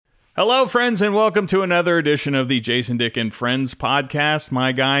Hello, friends, and welcome to another edition of the Jason Dick and Friends podcast.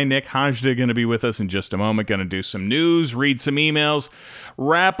 My guy, Nick Hajda, going to be with us in just a moment. Going to do some news, read some emails,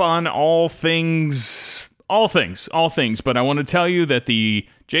 wrap on all things. But I want to tell you that the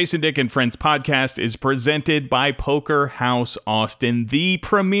Jason Dick and Friends podcast is presented by Poker House Austin, the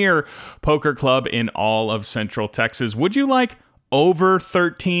premier poker club in all of Central Texas. Would you like over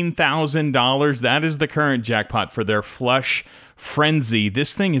 $13,000? That is the current jackpot for their Flush Frenzy.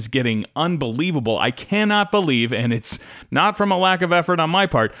 This thing is getting unbelievable. I cannot believe, and it's not from a lack of effort on my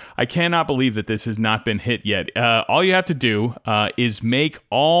part, I cannot believe that this has not been hit yet. All you have to do is make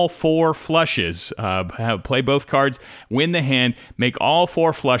all four flushes, play both cards, win the hand, make all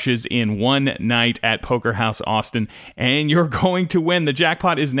four flushes in one night at Poker House Austin, and you're going to win. The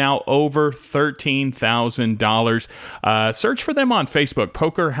jackpot is now over $13,000. Search for them on Facebook,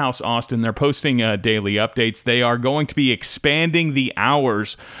 Poker House Austin. They're posting daily updates. They are going to be expanding the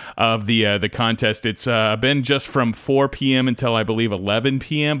hours of the contest. It's been just from 4 p.m. until I believe 11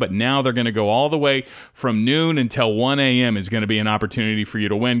 p.m., but now they're going to go all the way from noon until 1 a.m. is going to be an opportunity for you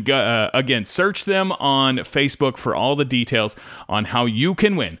to win. Again, search them on Facebook for all the details on how you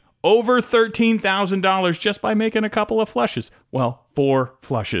can win over $13,000 just by making a couple of flushes. Well, 4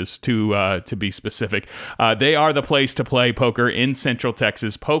 flushes to be specific. They are the place to play poker in Central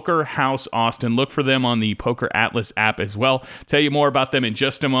Texas. Poker House Austin. Look for them on the Poker Atlas app as well. Tell you more about them in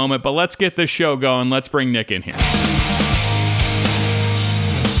just a moment, but let's get this show going. Let's bring Nick in here.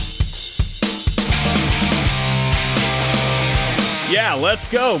 Yeah, let's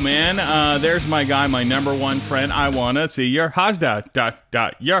go, man. There's my guy, my number one friend. I want to see your Hajda,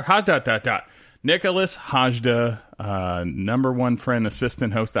 your Hajda. Nicholas Hajda, number one friend,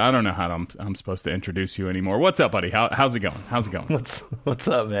 assistant host. I don't know how I'm supposed to introduce you anymore. What's up, buddy? How's it going? What's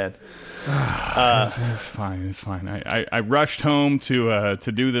up, man? It's fine. It's fine. I rushed home to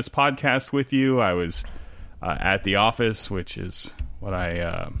do this podcast with you. I was at the office, which is what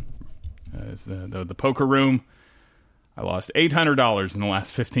is the poker room. I lost $800 in the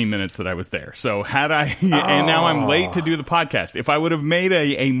last 15 minutes that I was there. So and now I'm late to do the podcast. If I would have made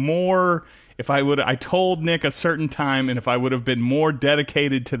I told Nick a certain time, and if I would have been more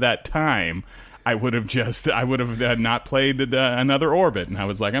dedicated to that time, I would have not played another orbit. And I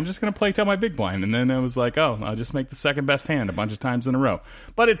was like, I'm just going to play till my big blind. And then I was like, I'll just make the second best hand a bunch of times in a row.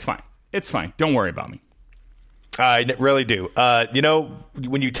 But it's fine. It's fine. Don't worry about me. I really do.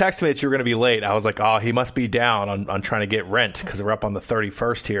 When you texted me that you were going to be late, I was like, he must be down on trying to get rent because we're up on the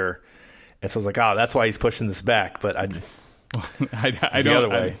 31st here. And so I was like, that's why he's pushing this back. But I don't. The other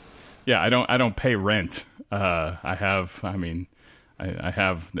way. I don't pay rent. I have many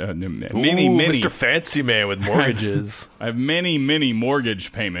Mr. Fancy Man with mortgages. I have many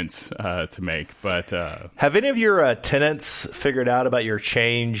mortgage payments to make, but have any of your tenants figured out about your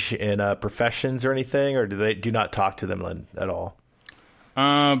change in professions or anything, or do not talk to them at all?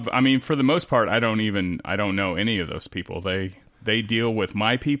 For the most part, I don't know any of those people. They deal with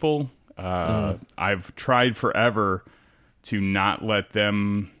my people. I've tried forever to not let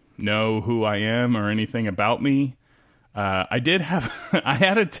them know who I am or anything about me. I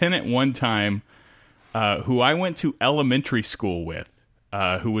had a tenant one time who I went to elementary school with,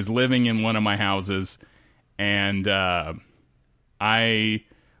 who was living in one of my houses, and I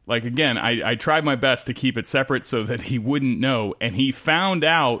tried my best to keep it separate so that he wouldn't know, and he found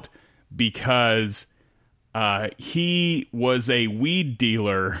out because he was a weed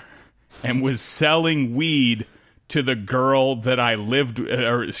dealer and was selling weed to the girl that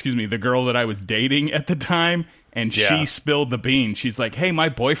the girl that I was dating at the time. And she spilled the beans. She's like, "Hey, my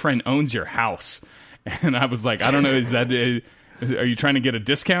boyfriend owns your house." And I was like, "I don't know. Are you trying to get a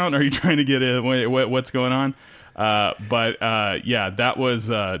discount? Are you trying to get what's going on?" That was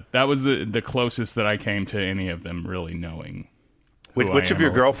the closest that I came to any of them really knowing. Which of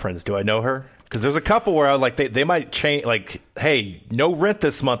your girlfriends do I know her? Because there's a couple where I was like, they might change. Like, hey, no rent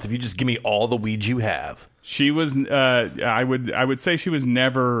this month if you just give me all the weed you have. She was, I would say she was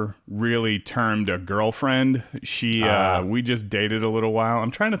never really termed a girlfriend. We just dated a little while. I'm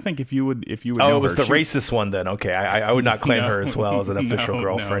trying to think if you would know her. Oh, it was the racist one then. Okay, I would not claim her as well as an official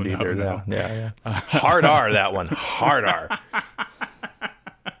girlfriend either. No. Yeah. Hard R, that one. Hard R.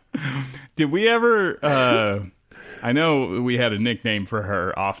 Did we ever? I know we had a nickname for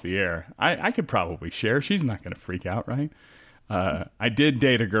her off the air. I could probably share. She's not going to freak out, right? I did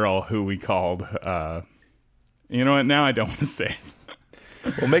date a girl who we called. You know what? Now I don't want to say it.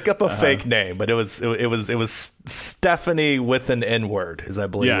 We'll make up a fake name, but it was Stephanie with an N word, as I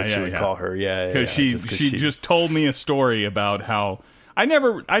believe what you would call her. Yeah, because she just told me a story about how I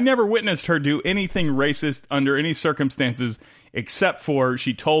never witnessed her do anything racist under any circumstances except for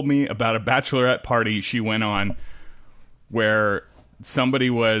she told me about a bachelorette party she went on where somebody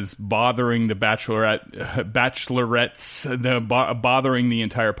was bothering the bachelorettes, bothering the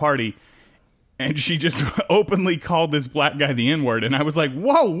entire party. And she just openly called this black guy the N-word. And I was like,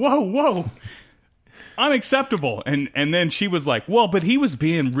 whoa. Unacceptable. And then she was like, well, but he was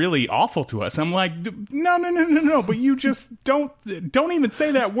being really awful to us. I'm like, no. But you just don't even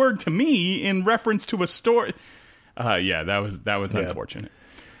say that word to me in reference to a story. That was unfortunate.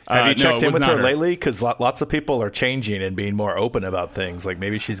 Have you checked in with her lately? Because lots of people are changing and being more open about things. Like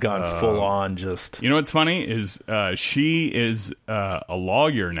maybe she's gone full on just... You know what's funny is she is a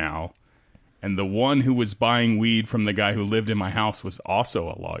lawyer now. And the one who was buying weed from the guy who lived in my house was also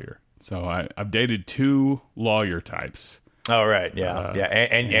a lawyer. So I've dated 2 lawyer types. Oh, right. Yeah.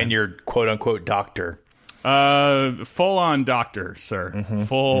 And your quote-unquote doctor. Full-on doctor, sir. Mm-hmm.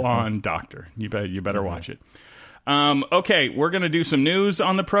 Full-on doctor. You better watch it. Okay, we're going to do some news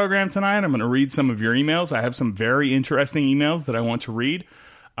on the program tonight. I'm going to read some of your emails. I have some very interesting emails that I want to read.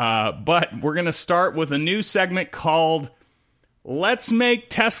 But we're going to start with a new segment called... Let's make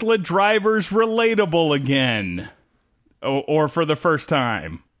Tesla drivers relatable again. Or for the first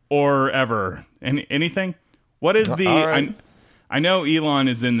time. Or ever. Anything? What is the... Right. I know Elon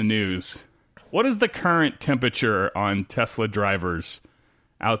is in the news. What is the current temperature on Tesla drivers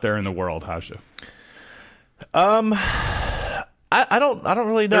out there in the world, Hasha? I don't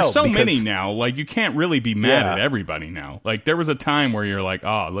really know. There's so many now. Like, you can't really be mad at everybody now. Like, there was a time where you're like,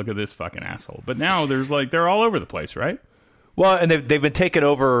 oh, look at this fucking asshole. But now there's like, they're all over the place, right? Well, and they've been taken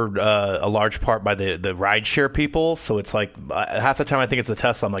over a large part by the rideshare people. So it's like half the time I think it's a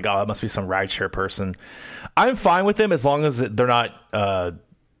Tesla. I'm like, oh, it must be some rideshare person. I'm fine with them as long as they're not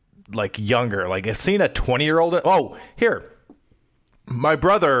like younger. Like I've seen a 20-year-old. Oh, here, my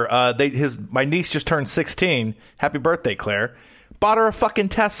brother. My niece just turned 16. Happy birthday, Claire. Bought her a fucking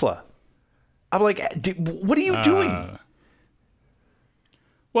Tesla. I'm like, what are you doing?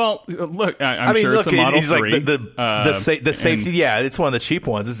 Well, look, I'm sure it's a Model 3. Like the safety, yeah, it's one of the cheap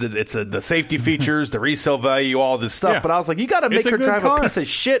ones. It's the safety features, the resale value, all this stuff. Yeah. But I was like, you got to make her drive a piece of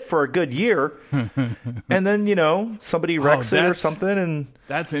shit for a good year, and then somebody wrecks it or something. And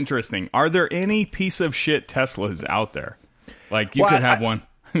that's interesting. Are there any piece of shit Teslas out there? Like you could have one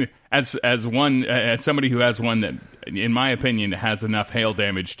as somebody who has one that, in my opinion, has enough hail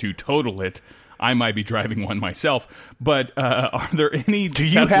damage to total it. I might be driving one myself, but are there any? Do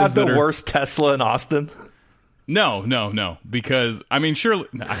you have the worst Tesla in Austin? No, because I mean, surely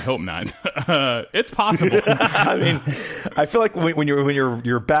I hope not. It's possible. I mean, I feel like when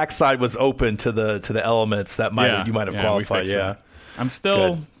your backside was open to the elements, that you might have qualified. Yeah, I'm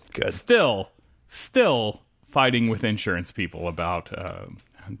still good. Still fighting with insurance people about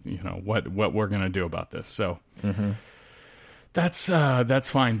what we're gonna do about this. So. Mm-hmm. That's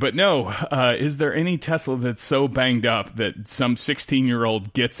fine. But no, is there any Tesla that's so banged up that some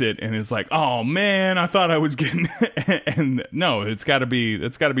 16-year-old gets it and is like, oh man, I thought I was getting and no, it's gotta be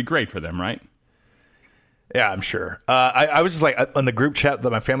great for them, right? Yeah, I'm sure. I was just like on the group chat that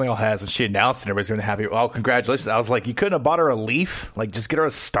my family all has, and she announced and everybody's going to have oh, congratulations. I was like, you couldn't have bought her a Leaf? Like, just get her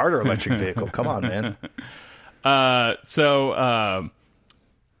a starter electric vehicle. Come on, man.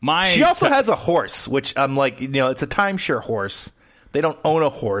 She also has a horse, which I'm like, it's a timeshare horse. They don't own a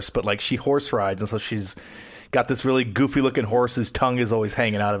horse, but like she horse rides, and so she's got this really goofy looking horse whose tongue is always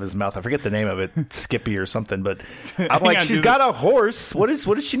hanging out of his mouth. I forget the name of it, Skippy or something. But I'm like, she's got a horse. What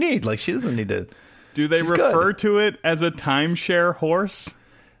does she need? Like, she doesn't need to. Do they refer to it as a timeshare horse?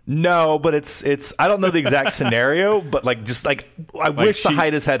 No, but it's. I don't know the exact scenario, but like just like I wish the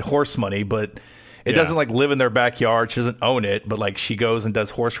Haidas had horse money, but. It doesn't like live in their backyard. She doesn't own it, but like she goes and does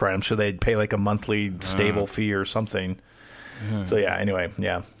horse ride. I'm sure they'd pay like a monthly stable fee or something. So anyway,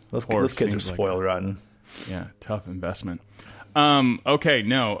 those kids are spoiled rotten. Yeah, tough investment. Okay,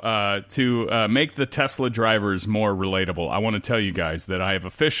 no. To make the Tesla drivers more relatable, I want to tell you guys that I have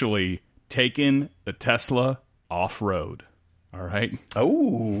officially taken the Tesla off road. All right.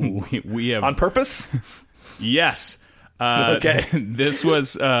 Oh, we have on purpose. Yes. Okay. This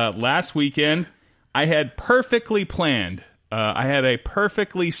was last weekend. I had perfectly planned. I had a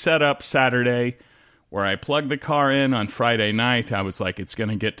perfectly set up Saturday where I plugged the car in on Friday night. I was like, it's going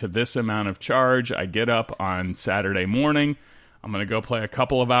to get to this amount of charge. I get up on Saturday morning. I'm going to go play a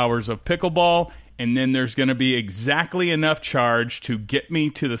couple of hours of pickleball, and then there's going to be exactly enough charge to get me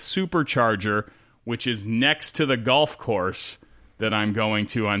to the supercharger, which is next to the golf course that I'm going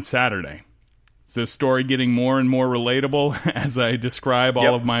to on Saturday. Is this story getting more and more relatable as I describe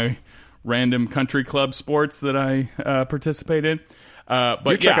all of my random country club sports that I participate in? But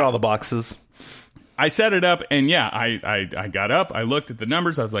you're checking all the boxes. I set it up, and yeah, I got up, I looked at the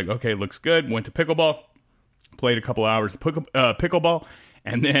numbers, I was like, okay, looks good. Went to pickleball, played a couple hours of pickleball,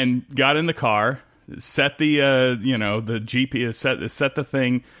 and then got in the car, set the the GPS, set the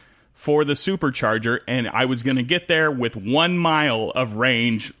thing for the supercharger, and I was going to get there with 1 mile of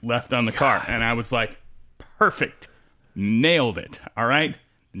range left on the car, and I was like, perfect, nailed it. All right,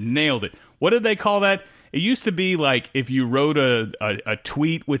 nailed it. What did they call that? It used to be like if you wrote a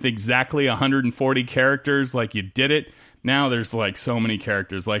tweet with exactly 140 characters, like you did it. Now there's like so many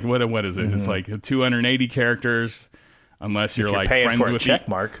characters. Like what is it? Mm-hmm. It's like 280 characters, unless you're like paying friends for a with check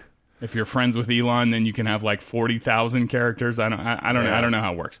mark. If you're friends with Elon, then you can have like 40,000 characters. I don't know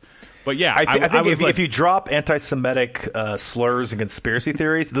how it works. But yeah, I think if you drop anti-Semitic slurs and conspiracy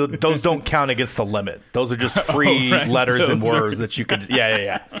theories, those don't count against the limit. Those are just free letters and words that you could.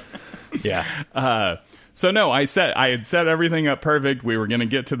 Yeah. So no, I had set everything up perfect. We were going to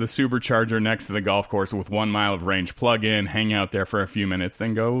get to the supercharger next to the golf course with 1 mile of range, plug in, hang out there for a few minutes,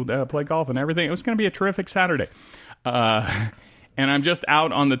 then go play golf and everything. It was going to be a terrific Saturday. And I'm just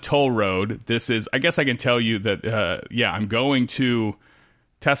out on the toll road. I guess I can tell you that, I'm going to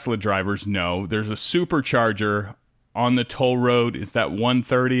Tesla drivers know there's a supercharger on the toll road. Is that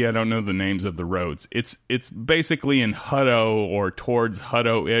 130? I don't know the names of the roads. It's basically in Hutto or towards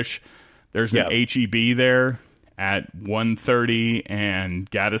Hutto-ish. There's an HEB there at 130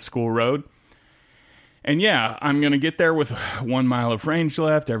 and Gaddis School Road. And yeah, I'm going to get there with 1 mile of range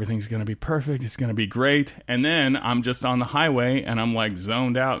left. Everything's going to be perfect. It's going to be great. And then I'm just on the highway and I'm like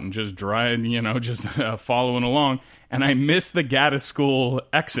zoned out and just driving, just following along. And I miss the Gaddis School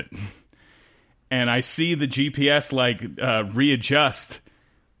exit. And I see the GPS readjust.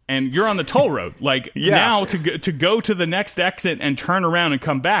 And you're on the toll road. Now to go to the next exit and turn around and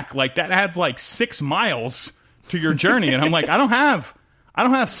come back, like that adds like 6 miles to your journey. And I'm like, I don't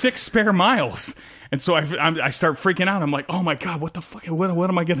have 6 spare miles. And so I start freaking out. I'm like, oh my God, what the fuck? What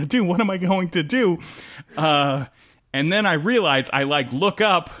am I going to do? What am I going to do? And then I realize I look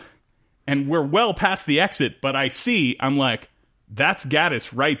up and we're well past the exit, but I'm like, that's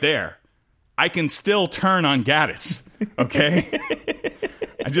Gaddis right there. I can still turn on Gaddis. Okay.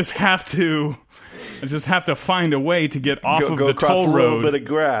 I just have to find a way to get off of the toll road. A little bit of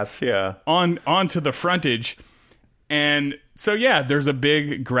grass, yeah. Onto the frontage. And so, yeah, there's a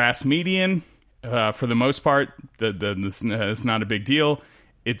big grass median. For the most part, it's not a big deal.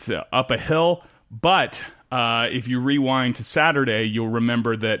 It's up a hill. But if you rewind to Saturday, you'll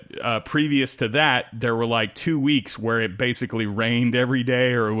remember that previous to that, there were like 2 weeks where it basically rained every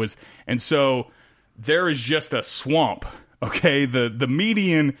day, and so there is just a swamp. Okay, the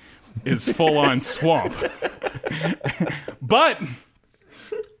median is full on swamp. But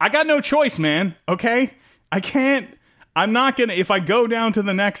I got no choice, man. Okay, I'm not gonna. If I go down to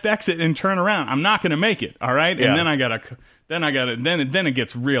the next exit and turn around, I'm not gonna make it. All right, and then then it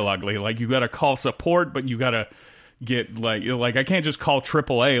gets real ugly. Like you gotta call support, but you gotta get like I can't just call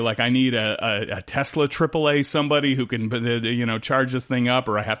AAA. Like I need a Tesla AAA, somebody who can charge this thing up,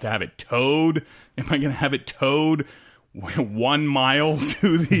 or I have to have it towed. Am I gonna have it towed 1 mile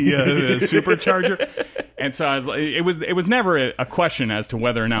to the supercharger? And so I was like, it was never a question as to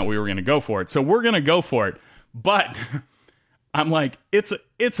whether or not we were going to go for it. So we're going to go for it, but I'm like, it's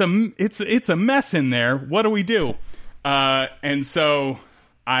a mess in there. What do we do? And so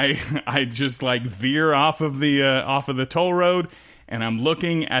I just veer off of the toll road, and I'm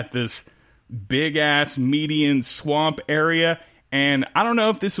looking at this big ass median swamp area. And I don't know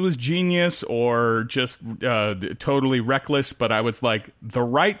if this was genius or just totally reckless, but I was like, the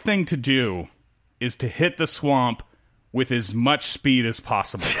right thing to do is to hit the swamp with as much speed as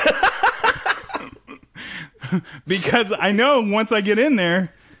possible. Because I know once I get in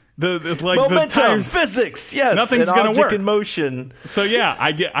there, momentum, the tires, physics, yes, nothing's going to work. In motion. So yeah,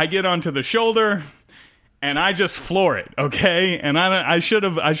 I get onto the shoulder. And I just floor it, okay? And I should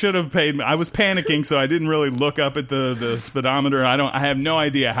have paid. I was panicking, so I didn't really look up at the speedometer. I have no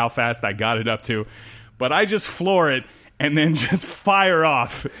idea how fast I got it up to, but I just floor it and then just fire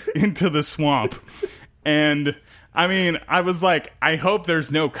off into the swamp. And I mean, I was like, I hope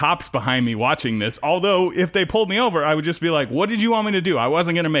there's no cops behind me watching this. Although if they pulled me over, I would just be like, what did you want me to do? I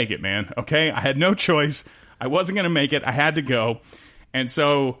wasn't going to make it, man. Okay, I had no choice. I wasn't going to make it. I had to go, and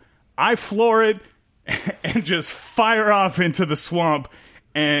so I floor it and just fire off into the swamp,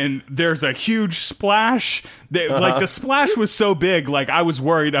 and there's a huge splash. The splash was so big, I was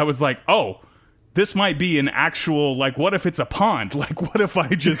worried. I was like, oh, this might be an actual, what if it's a pond? What if I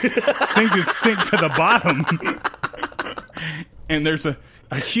just sink to the bottom? And there's a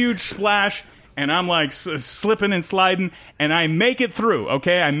huge splash, and I'm like slipping and sliding, and I make it through.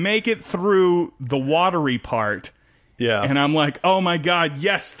 Okay, I make it through the watery part. Yeah. And I'm like, oh my God,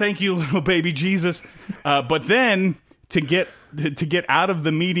 yes, thank you, little baby Jesus. But then to get out of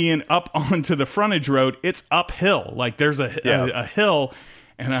the median up onto the frontage road, it's uphill. Like there's a hill,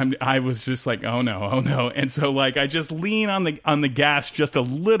 and I was just like, oh no. And so like I just lean on the gas just a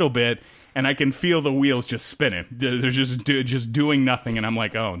little bit, and I can feel the wheels just spinning. They're just doing nothing, and I'm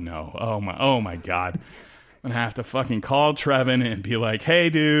like, oh no, oh my God. I'm gonna have to fucking call Trevin and be like, hey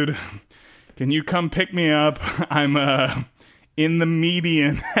dude, can you come pick me up? I'm in the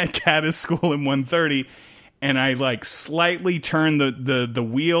median at Caddis School in 130, and I like slightly turned the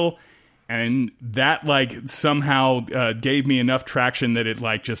wheel, and that like somehow gave me enough traction that it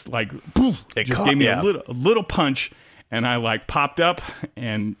like just like poof, gave me a little punch, and I like popped up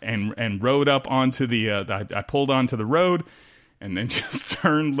and rode up onto the I pulled onto the road. And then just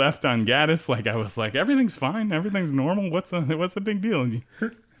turned left on Gaddis. Like I was like, everything's fine, everything's normal. What's the big deal?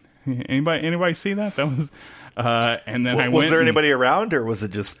 Anybody see that? That was, and then I went. Was there anybody around, or was it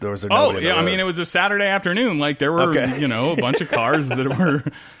just there was? Oh yeah, I mean it was a Saturday afternoon. Like there were a bunch of cars that were,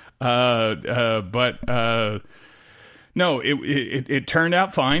 but no, it turned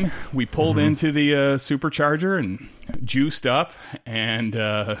out fine. We pulled into the supercharger and juiced up and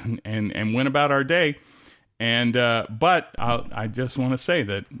went about our day. And but I just want to say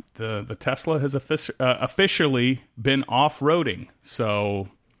that the Tesla has officially been off-roading. So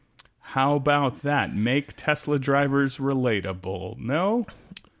how about that? Make Tesla drivers relatable. No?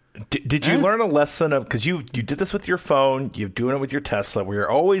 Did you learn a lesson of, because you did this with your phone, you're doing it with your Tesla, where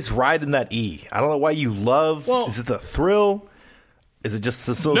you're always riding that E. I don't know why you love. Well, is it the thrill? Is it just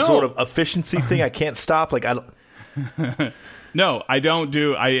some sort of efficiency thing? I can't stop. Like I don't. No, I don't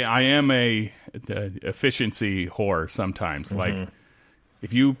do. I am a efficiency whore sometimes. Like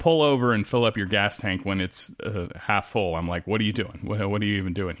if you pull over and fill up your gas tank when it's half full, I'm like, what are you doing? What are you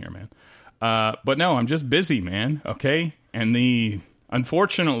even doing here, man? But no, I'm just busy, man. Okay, and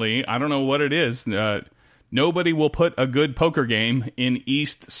unfortunately, I don't know what it is. Nobody will put a good poker game in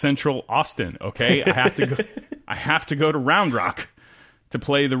East Central Austin. Okay, I have to go. I have to go to Round Rock to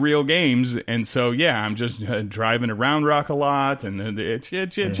play the real games, and so yeah, I'm just driving to Round Rock a lot, and it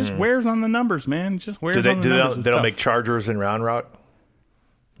just wears on the numbers, man. It just wears on the numbers. They don't make chargers in Round Rock?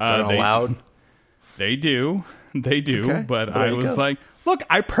 They're not allowed? They do, okay. But I was like, look,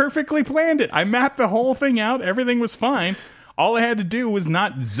 I perfectly planned it. I mapped the whole thing out. Everything was fine. All I had to do was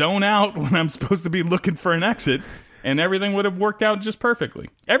not zone out when I'm supposed to be looking for an exit, and everything would have worked out just perfectly.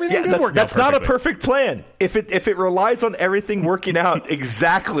 Everything did work out perfectly. That's not a perfect plan. If it relies on everything working out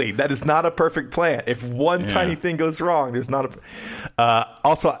exactly, that is not a perfect plan. If one tiny thing goes wrong, there's not a...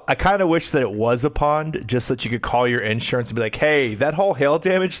 also, I kind of wish that it was a pond, just so that you could call your insurance and be like, hey, that whole hail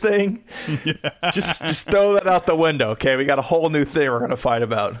damage thing, just throw that out the window, okay? We got a whole new thing we're going to fight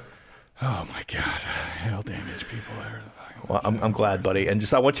about. Oh, my God. Hail damage people. Well, I'm glad, buddy. And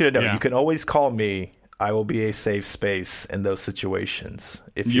just I want you to know, you can always call me. I will be a safe space in those situations.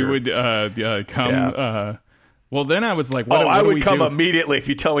 If you would come, well, then I was like, "What?" I would come immediately if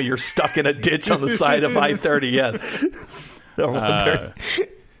you tell me you're stuck in a ditch on the side of I-30. Yeah,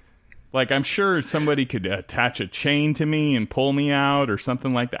 like I'm sure somebody could attach a chain to me and pull me out or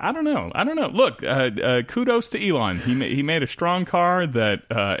something like that. I don't know. Look, kudos to Elon. He made a strong car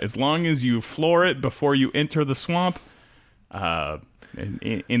that, as long as you floor it before you enter the swamp.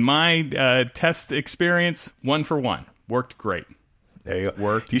 In my test experience, 1 for 1 worked great. There you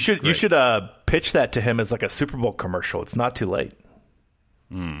go. You should pitch that to him as like a Super Bowl commercial. It's not too late.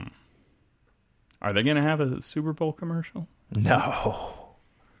 Are they going to have a Super Bowl commercial? No.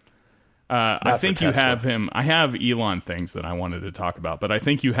 I think you have him. I have Elon things that I wanted to talk about, but I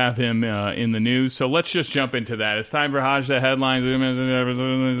think you have him in the news. So let's just jump into that. It's time for Hajda headlines.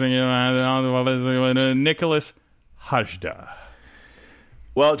 Nicholas Hajda.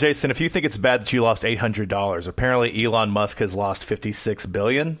 Well, Jason, if you think it's bad that you lost $800, apparently Elon Musk has lost $56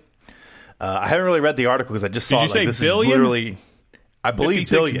 billion. I haven't really read the article because I just saw. Did you say this billion? Is literally, I believe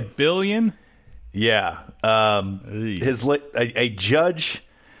billion. Billion? Yeah. A judge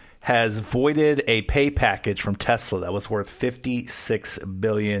has voided a pay package from Tesla that was worth $56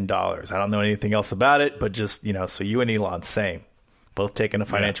 billion. I don't know anything else about it, but just so you and Elon, same, both taking a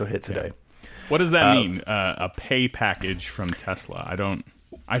financial hit today. Yeah. What does that mean? A pay package from Tesla?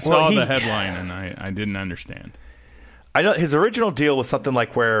 I saw the headline and I didn't understand. I know his original deal was something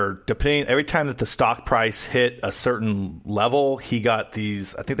like where every time that the stock price hit a certain level, he got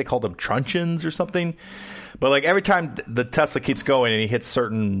these, I think they called them truncheons or something. But like every time the Tesla keeps going and he hits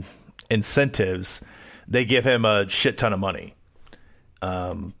certain incentives, they give him a shit ton of money.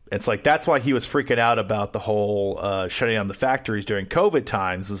 It's like that's why he was freaking out about the whole shutting down the factories during COVID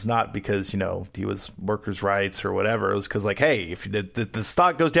times. Was not because he was workers' rights or whatever. It was because like, hey, if the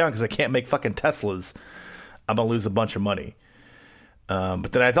stock goes down because I can't make fucking Teslas, I'm gonna lose a bunch of money.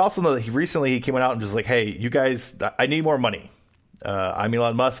 But then I also know that he came out and just like, hey, you guys, I need more money. I'm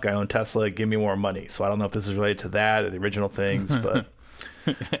Elon Musk. I own Tesla. Give me more money. So I don't know if this is related to that or the original things, but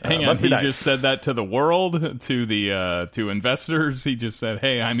hang on, he just said that to the world, to investors. He just said,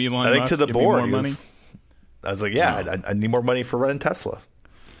 "Hey, I'm Elon Musk. I think to the board, more money." I was like, "Yeah, I need more money for running Tesla."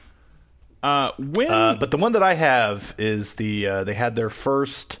 But the one that I have is they had their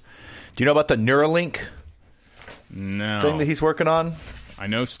first. Do you know about the Neuralink? No. Thing that he's working on? I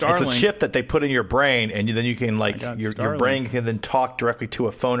know Starlink. It's a chip that they put in your brain, and then you can your brain can then talk directly to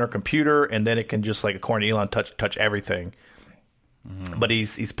a phone or computer, and then it can just like according to Elon touch everything. Mm-hmm. But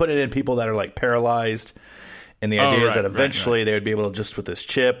he's putting it in people that are like paralyzed, and the idea is that eventually they would be able to just with this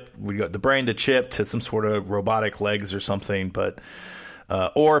chip, we got the brain to chip to some sort of robotic legs or something, but.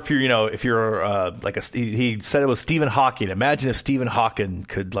 Or if you're like he said it was Stephen Hawking. Imagine if Stephen Hawking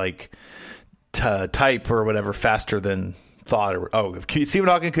could like type or whatever faster than thought. If Stephen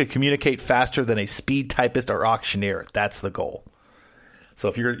Hawking could communicate faster than a speed typist or auctioneer, that's the goal. So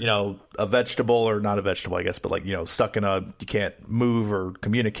if you're a vegetable or not a vegetable, I guess, but like stuck in you can't move or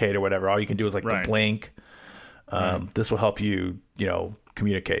communicate or whatever. All you can do is like the blink. This will help you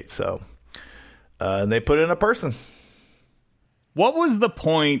communicate. So and they put in a person. What was the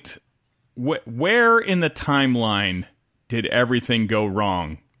point? Where in the timeline did everything go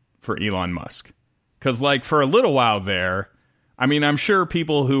wrong for Elon Musk? Because, like, for a little while there, I mean, I'm sure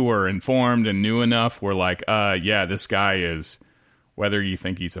people who were informed and knew enough were like, yeah, this guy is, whether you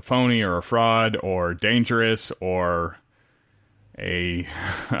think he's a phony or a fraud or dangerous or a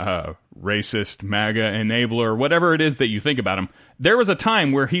racist MAGA enabler, whatever it is that you think about him, there was a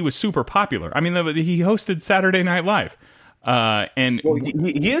time where he was super popular. I mean, he hosted Saturday Night Live.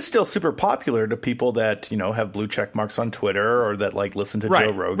 He is still super popular to people that have blue check marks on Twitter or that like listen to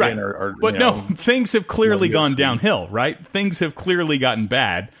Joe Rogan or but no, things have clearly gone downhill, right? Things have clearly gotten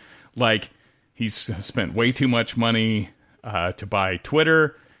bad. Like he's spent way too much money to buy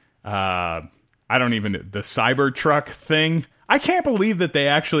Twitter. The Cybertruck thing. I can't believe that they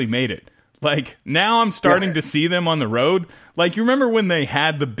actually made it. Like now I'm starting to see them on the road. Like you remember when they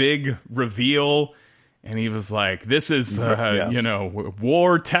had the big reveal. And he was like, this is,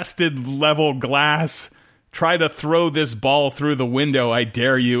 war-tested level glass. Try to throw this ball through the window, I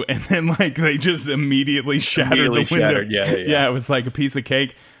dare you. And then, like, they just immediately shattered the window. Yeah, it was like a piece of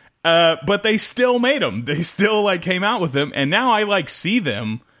cake. But they still made them. They still, like, came out with them. And now I, like, see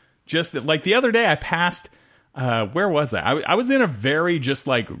them. Just, like, the other day I passed, where was I? I was in a very just,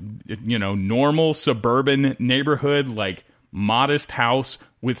 like, normal suburban neighborhood, like, modest house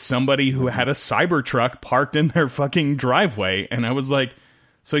with somebody who had a Cybertruck parked in their fucking driveway. And I was like,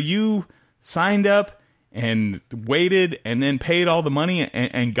 so you signed up and waited and then paid all the money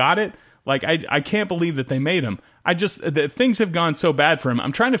and got it? Like, I can't believe that they made him. Things have gone so bad for him.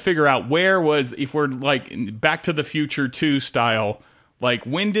 I'm trying to figure out if we're like Back to the Future 2 style, like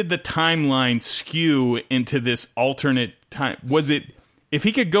when did the timeline skew into this alternate time? Was it, if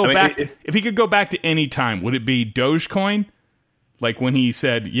he could go back to any time, would it be Dogecoin? Like when he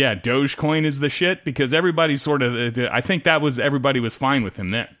said, yeah, Dogecoin is the shit, because everybody I think everybody was fine with him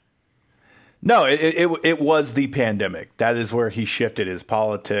then. No, it was the pandemic. That is where he shifted his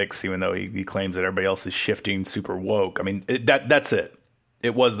politics, even though he claims that everybody else is shifting super woke. I mean, that's it.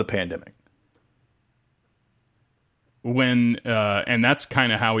 It was the pandemic. And that's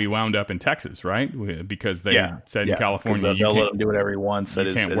kind of how he wound up in Texas, right? Because they said in California, they'll let him do whatever he wants.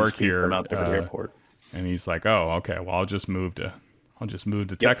 You can't work here. Out there at the airport. And he's like, oh, okay, well, I'll just move to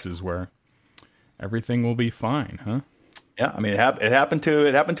Texas where everything will be fine, huh? Yeah, I mean, it happened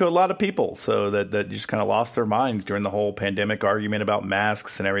to a lot of people, so that just kind of lost their minds during the whole pandemic argument about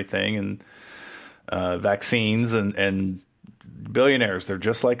masks and everything, and vaccines and billionaires. They're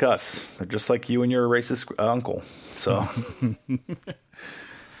just like us. They're just like you and your racist uncle. So,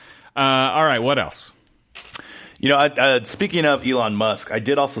 all right, what else? Speaking of Elon Musk, I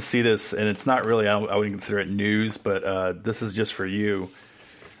did also see this, and it's not really, I wouldn't consider it news, but this is just for you.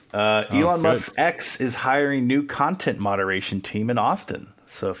 Elon Musk's X is hiring new content moderation team in Austin.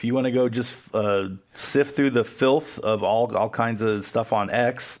 So if you want to go just sift through the filth of all kinds of stuff on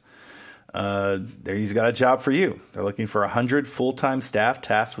X, he's got a job for you. They're looking for 100 full-time staff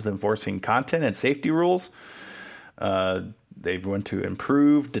tasked with enforcing content and safety rules. They want to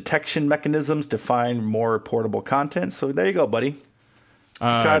improve detection mechanisms to find more reportable content. So there you go, buddy.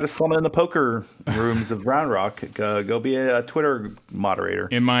 Try to slum it in the poker rooms of Round Rock. Go be a Twitter moderator.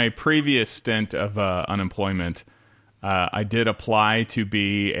 In my previous stint of unemployment, I did apply to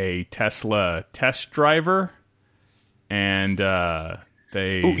be a Tesla test driver, and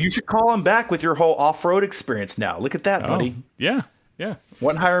you should call them back with your whole off-road experience now. Look at that, buddy. Yeah.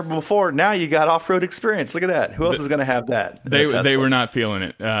 One hire before, now you got off-road experience. Look at that. Who else is going to have that? They were not feeling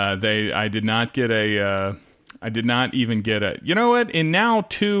it. I did not get I did not even get a. You know what? In now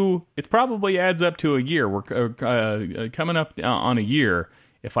it probably adds up to a year. We're coming up on a year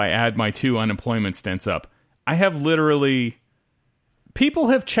if I add my 2 unemployment stints up. I have literally. People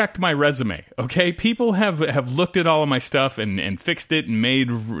have checked my resume. Okay, people have looked at all of my stuff and fixed it and made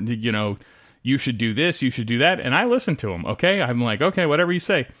you should do this, you should do that, and I listen to them. Okay, I'm like, okay, whatever you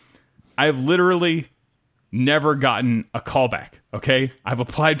say. I've literally never gotten a callback. Okay, I've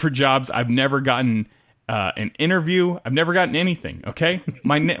applied for jobs. I've never gotten an interview. I've never gotten anything. Okay,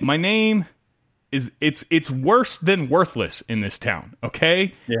 my name is it's worse than worthless in this town.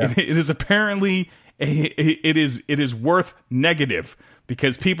 Okay, yeah. It is apparently it is worth negative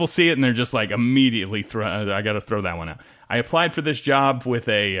because people see it and they're just like immediately I got to throw that one out. I applied for this job with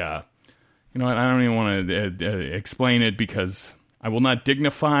a you know what, I don't even want to explain it because I will not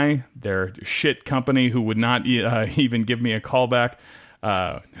dignify their shit company who would not even give me a callback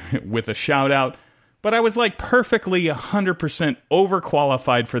with a shout out. But I was like perfectly 100%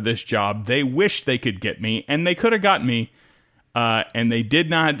 overqualified for this job. They wished they could get me, and they could have got me, and they did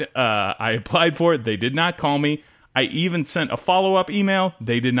not. I applied for it. They did not call me. I even sent a follow-up email.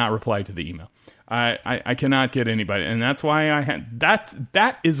 They did not reply to the email. I cannot get anybody, and that's why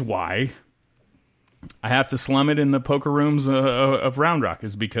that is why I have to slum it in the poker rooms of Round Rock,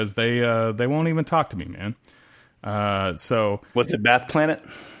 is because they won't even talk to me, man. So what's it, Bath Planet?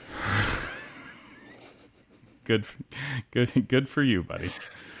 Good for you, buddy.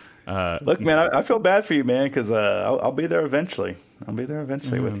 Look, man, I feel bad for you, man, because I'll be there eventually. I'll be there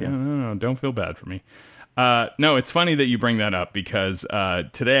eventually with you. No, don't feel bad for me. No, it's funny that you bring that up because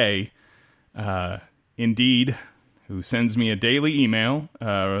today, Indeed, who sends me a daily email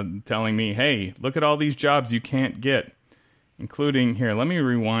telling me, hey, look at all these jobs you can't get, including, here, let me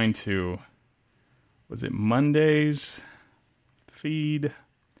rewind to, was it Monday's feed?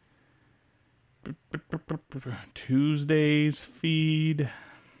 Tuesday's feed.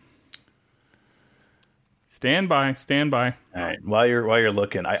 Stand by. All right. While you're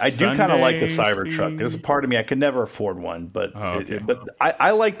looking, I do kind of like the Cybertruck. There's a part of me I could never afford one, but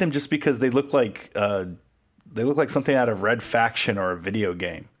I like them just because they look like something out of Red Faction or a video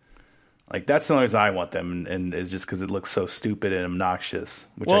game. Like that's the only reason I want them, and it's just because it looks so stupid and obnoxious,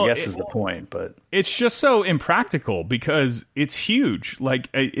 which I guess is the point. But it's just so impractical because it's huge. Like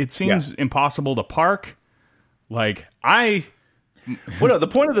it seems impossible to park. Like the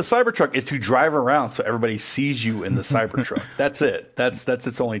point of the Cybertruck is to drive around so everybody sees you in the Cybertruck. That's it. That's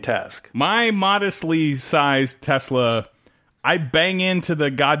its only task. My modestly sized Tesla, I bang into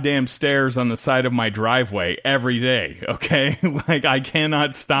the goddamn stairs on the side of my driveway every day, okay? Like, I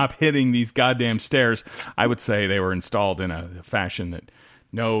cannot stop hitting these goddamn stairs. I would say they were installed in a fashion that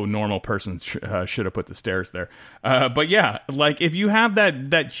no normal person should have put the stairs there. But yeah, like, if you have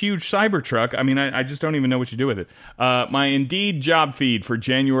that huge Cybertruck, I mean, I just don't even know what you do with it. My Indeed job feed for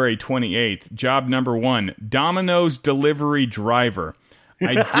January 28th, job number 1, Domino's delivery driver.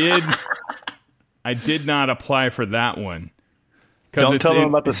 I did not apply for that one. Don't tell them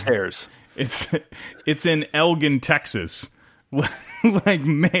about the stairs. It's in Elgin, Texas. Like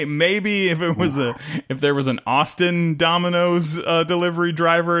maybe if there was an Austin Domino's delivery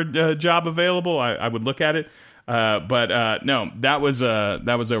driver job available, I would look at it. But no, that was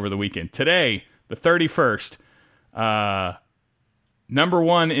over the weekend. Today, the 31st, number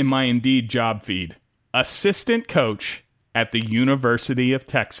 1 in my Indeed job feed, assistant coach at the University of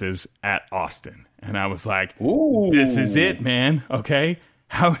Texas at Austin. And I was like, ooh, this is it, man. Okay.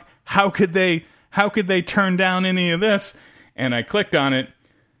 How could they turn down any of this? And I clicked on it.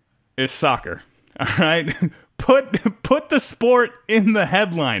 It's soccer. All right. Put the sport in the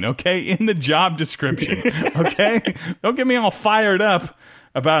headline, okay? In the job description. Okay? Don't get me all fired up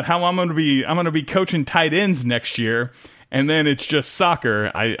about how I'm gonna be coaching tight ends next year, and then it's just soccer.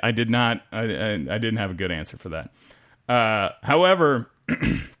 I didn't have a good answer for that. However,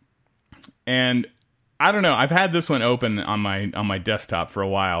 and I don't know. I've had this one open on my desktop for a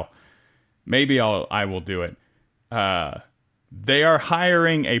while. Maybe I will do it. They are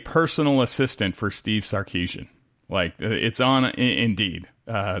hiring a personal assistant for Steve Sarkisian. Like it's on Indeed.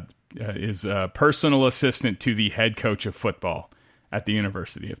 Is a personal assistant to the head coach of football at the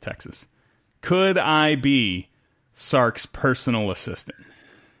University of Texas. Could I be Sark's personal assistant?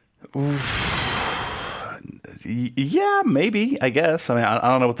 Yeah, maybe. I guess. I mean, I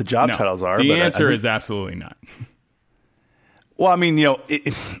don't know what the job No, titles are. the but answer I is absolutely not. Well, I mean,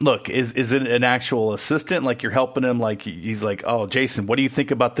 look, is it an actual assistant? Like you're helping him? Like he's like, oh, Jason, what do you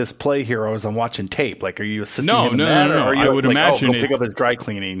think about this play here? As I'm watching tape, like, are you assisting him in that? No. Or are you I would like, imagine go pick up his dry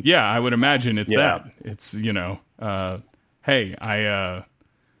cleaning. Yeah, I would imagine it's Yeah. that. It's hey,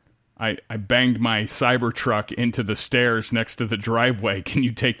 I banged my Cybertruck into the stairs next to the driveway. Can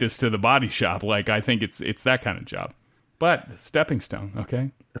you take this to the body shop? Like, I think it's that kind of job. But stepping stone,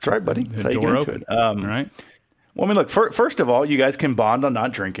 okay? That's right, buddy. The That's how you door get into open. it. All right. Well, I mean, look. First of all, you guys can bond on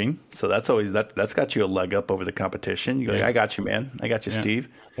not drinking, so that's always that's got you a leg up over the competition. You go, Yeah. I got you, man. I got you, Steve.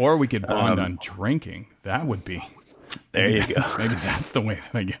 Or we could bond on drinking. That would be. There you go. Maybe that's the way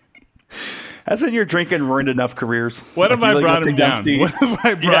that I get. Hasn't your drinking ruined enough careers? What Like, if I you really brought gotta him take down down? Steve? What if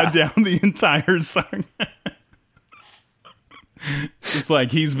I brought down the entire song? Just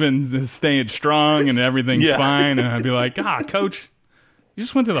like he's been staying strong and everything's Yeah. fine, and I'd be like, coach, you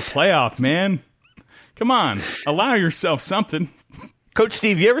just went to the playoff, man. Come on, allow yourself something. Coach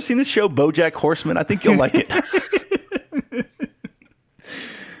Steve, you ever seen the show BoJack Horseman? I think you'll like it.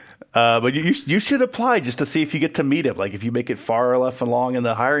 But you should apply just to see if you get to meet him. Like if you make it far enough along in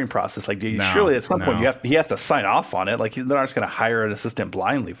the hiring process, like surely at some point he has to sign off on it. Like they're not just going to hire an assistant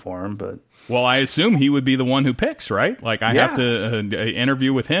blindly for him. But Well, I assume he would be the one who picks, right? Like I have to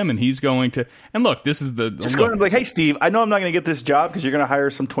interview with him, and he's going to. And look, this is the just going to be like, hey, Steve, I know I'm not going to get this job because you're going to hire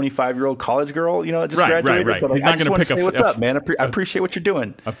some 25-year-old college girl, that just graduated. Right. But like, He's not I just gonna want to pick say what's up, man. I appreciate what you're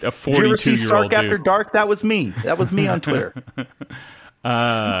doing. a Did you ever see 42-year-old Sark After dude. Dark? That was me. That was me on Twitter.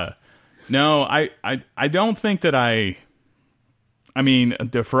 No, I don't think that I mean,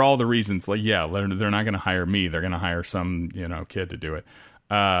 for all the reasons, like, yeah, they're not going to hire me. They're going to hire some, kid to do it.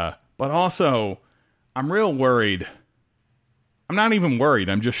 But also, I'm real worried. I'm not even worried.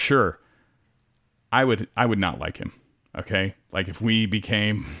 I'm just sure. I would not like him. Okay. Like if we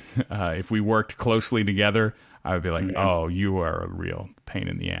became, if we worked closely together, I would be like, oh, you are a real pain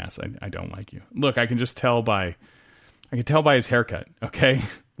in the ass. I don't like you. Look, I can tell by his haircut. Okay.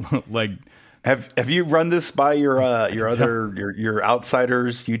 Like, have you run this by your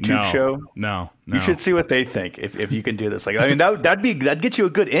Outsiders YouTube show? No. You should see what they think if you can do this. Like, I mean, that'd get you a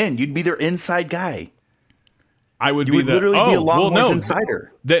good in. You'd be their inside guy. I would You be would literally be a Longhorns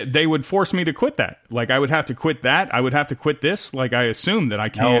insider. They would force me to quit that. Like I would have to quit that. I would have to quit this. Like I assume that I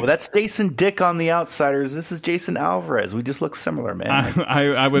No, can't. but that's Jason Dick on the Outsiders. This is Jason Alvarez. We just look similar, man.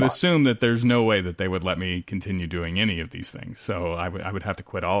 I would assume that there's no way that they would let me continue doing any of these things. So I would have to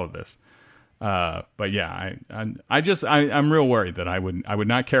quit all of this. But yeah, I'm real worried that I would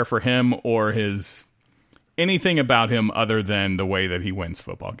not care for him or his anything about him other than the way that he wins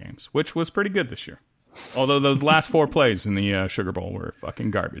football games, which was pretty good this year. Although those last 4 plays in the Sugar Bowl were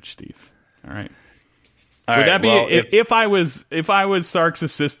fucking garbage, Steve. All right. Would that be if I was Sark's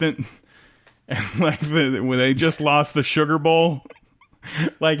assistant and like when they just lost the Sugar Bowl?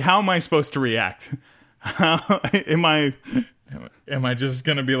 Like, how am I supposed to react? How am I just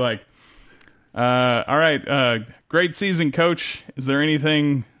gonna be like, all right, great season, coach. Is there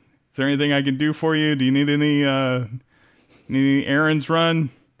anything I can do for you? Do you need any errands run?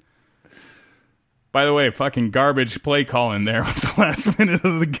 By the way, fucking garbage play call in there with the last minute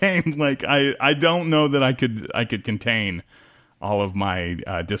of the game. Like I don't know that I could contain all of my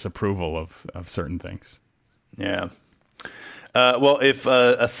disapproval of certain things. Yeah. Well, if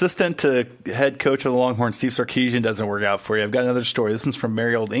assistant to head coach of the Longhorns, Steve Sarkisian, doesn't work out for you, I've got another story. This one's from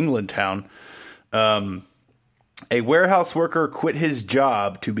merry old England town. A warehouse worker quit his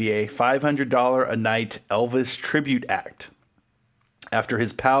job to be a $500 a night Elvis tribute act after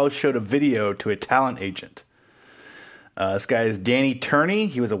his pals showed a video to a talent agent. This guy is Danny Turney.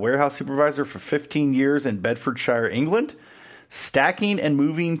 He was a warehouse supervisor for 15 years in Bedfordshire, England, stacking and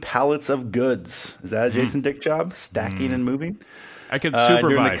moving pallets of goods. Is that a Jason Dick job? Stacking and moving? I could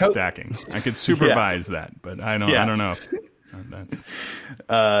supervise stacking. I could supervise that, but I don't know. That's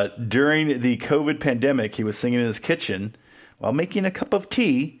During the COVID pandemic, he was singing in his kitchen while making a cup of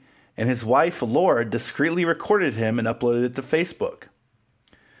tea, and his wife, Laura, discreetly recorded him and uploaded it to Facebook.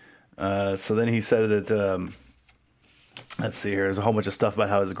 So then he said that, let's see here, there's a whole bunch of stuff about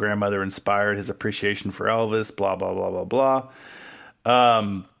how his grandmother inspired his appreciation for Elvis, blah, blah, blah, blah,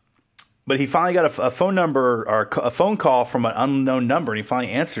 blah. But he finally got a phone number or a phone call from an unknown number, and he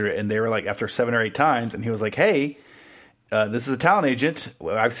finally answered it. And they were like, after 7 or 8 times, and he was like, hey, this is a talent agent.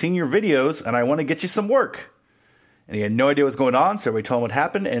 I've seen your videos, and I want to get you some work. And he had no idea what was going on, so we told him what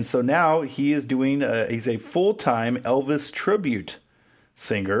happened. And so now he is doing, he's a full-time Elvis tribute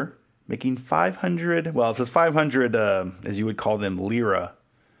singer, making 500, well, it says 500, as you would call them, lira,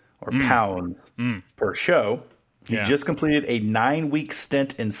 or pounds per show. He just completed a 9-week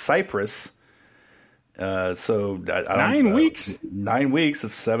stint in Cyprus. So I don't, 9 weeks? 9 weeks.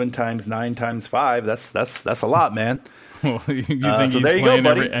 It's 7 times 9 times 5. That's a lot, man. Well, you think so he's there you playing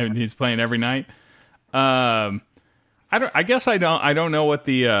go, buddy. he's playing every night? I guess I don't know what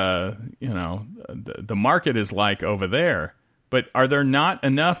the the market is like over there. But are there not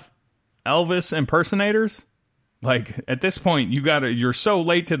enough Elvis impersonators? Like at this point, you're so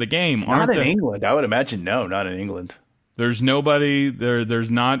late to the game. Not in England, I would imagine. No, not in England. There's nobody there.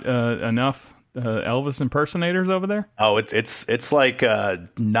 There's not enough Elvis impersonators over there. Oh, it's like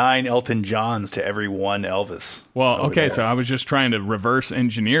 9 Elton Johns to every 1 Elvis. Well, okay, so I was just trying to reverse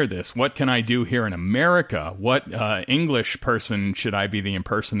engineer this. What can I do here in America? What English person should I be the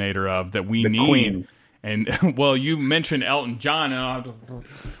impersonator of that we need? Queen. And well, you mentioned Elton John.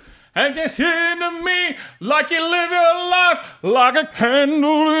 And just hear to me like you live your life like a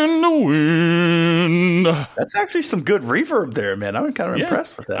candle in the wind. That's actually some good reverb there, man. I'm kind of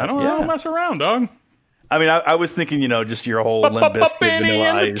impressed with that. I don't mess around, dog. I mean, I was thinking, just your whole Limp Bizkit,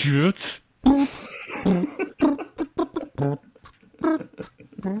 Vanilla Ice.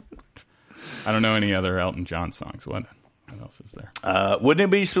 I don't know any other Elton John songs. What else is there? Wouldn't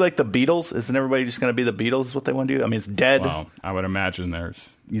it be just be like the Beatles? Isn't everybody just going to be the Beatles is what they want to do? I mean, it's dead. Well, I would imagine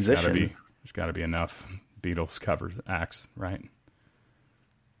there's got to be enough Beatles cover acts, right?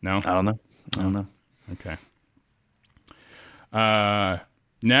 No? I don't know. Okay.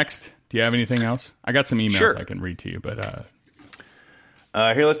 Next, do you have anything else? I got some emails I can read to you, but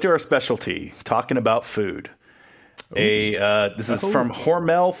here, let's do our specialty, talking about food. This is from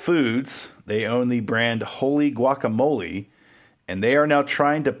Hormel Foods. They own the brand Holy Guacamole, and they are now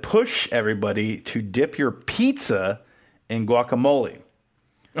trying to push everybody to dip your pizza in guacamole.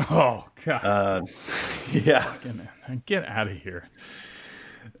 Oh, God. Yeah. Get out of here.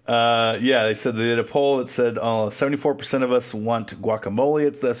 They said they did a poll that said 74% of us want guacamole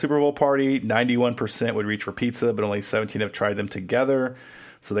at the Super Bowl party. 91% would reach for pizza, but only 17 have tried them together.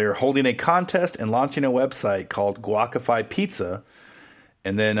 So they are holding a contest and launching a website called Guacify Pizza.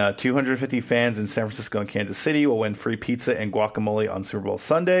 And then 250 fans in San Francisco and Kansas City will win free pizza and guacamole on Super Bowl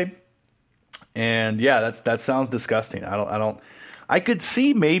Sunday. And yeah, that sounds disgusting. I could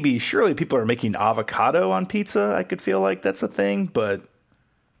see surely people are making avocado on pizza. I could feel like that's a thing, but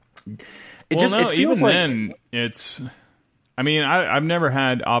it feels like then it's. I mean, I've never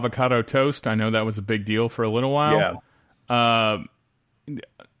had avocado toast. I know that was a big deal for a little while. Yeah.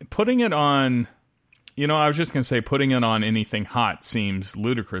 Putting it on, I was just going to say putting it on anything hot seems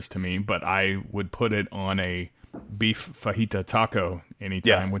ludicrous to me, but I would put it on a beef fajita taco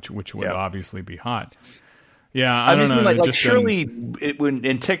anytime, which would obviously be hot. Yeah, I don't know. Like surely when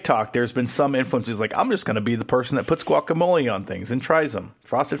in TikTok, there's been some influencers like, I'm just going to be the person that puts guacamole on things and tries them.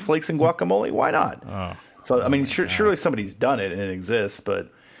 Frosted Flakes and guacamole, why not? Oh, so, I mean, surely somebody's done it and it exists,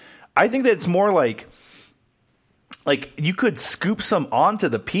 but I think that it's more like you could scoop some onto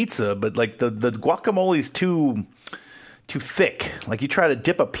the pizza, but like the guacamole's too thick. Like you try to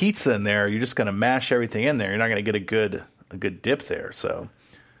dip a pizza in there, you're just going to mash everything in there. You're not going to get a good dip there. So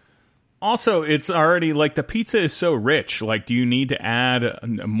also, it's already like the pizza is so rich. Like, do you need to add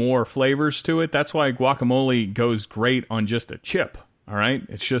more flavors to it? That's why guacamole goes great on just a chip. All right,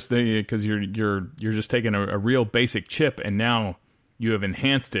 it's just because you're just taking a real basic chip and now you have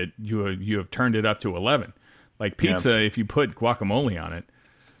enhanced it. You have turned it up to 11. Like pizza, if you put guacamole on it,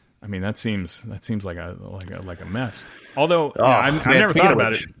 I mean that seems like a mess. Although I've never thought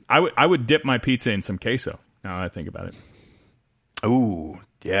about it. I would dip my pizza in some queso. Now that I think about it. Ooh,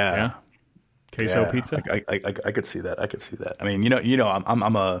 yeah. Queso pizza. I could see that. I mean,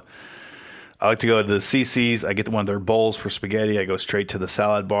 I like to go to the CC's. I get one of their bowls for spaghetti. I go straight to the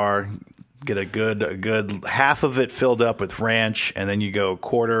salad bar, get a good half of it filled up with ranch, and then you go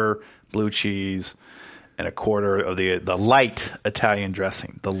quarter blue cheese and a quarter of the light Italian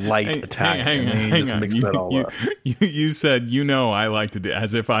dressing. The light Italian. Hang on. You said, I like to do,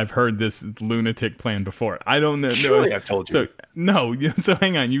 as if I've heard this lunatic plan before. I don't know. Surely I've told you. So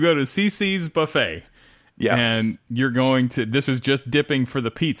hang on. You go to CC's buffet. Yeah. And you're going to, this is just dipping for the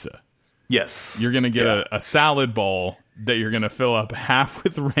pizza. Yes. You're going to get a salad bowl that you're going to fill up half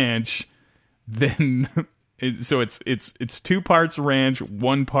with ranch. Then... So it's 2 parts ranch,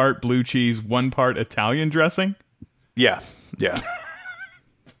 1 part blue cheese, 1 part Italian dressing. Yeah. The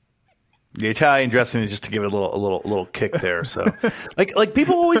Italian dressing is just to give it a little kick there. So, like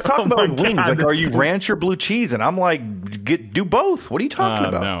people always talk about wings. God, like, are you ranch or blue cheese? And I'm like, do both. What are you talking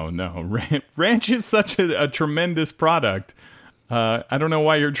about? No. Ranch is such a tremendous product. I don't know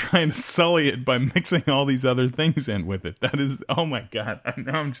why you're trying to sully it by mixing all these other things in with it. That is, oh my God. I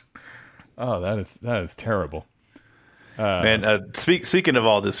know that is terrible. Man, speaking of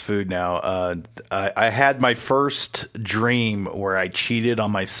all this food now, I had my first dream where I cheated on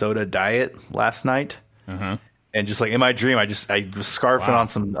my soda diet last night. Uh-huh. And just like in my dream, I was scarfing on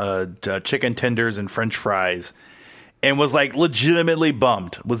some chicken tenders and French fries, and was like legitimately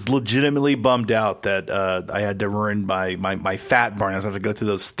bummed. Was legitimately bummed out that I had to ruin my fat burn. I was going to have to go through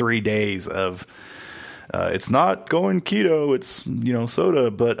those 3 days of it's not going keto, it's soda,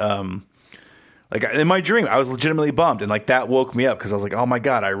 but like in my dream, I was legitimately bummed, and like that woke me up because I was like, oh my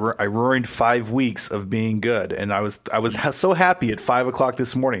God, I ruined 5 weeks of being good, and I was so happy at 5 o'clock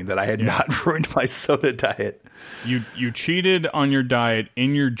this morning that I had not ruined my soda diet. You cheated on your diet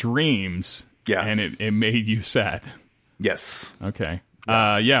in your dreams, and it made you sad. Yes. Okay.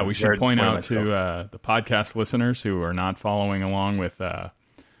 We should point out to the podcast listeners who are not following along with.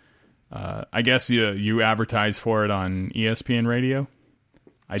 I guess you advertise for it on ESPN Radio.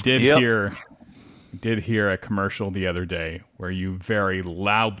 I did hear a commercial the other day where you very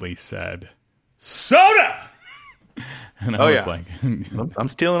loudly said soda, and I was like, I'm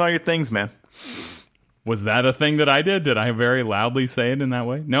stealing all your things, man. Was that a thing that I did? Did I very loudly say it in that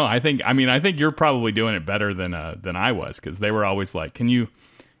way? No, I think you're probably doing it better than I was, because they were always like, "Can you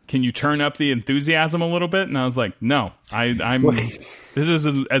turn up the enthusiasm a little bit?" And I was like, "No, I'm. This is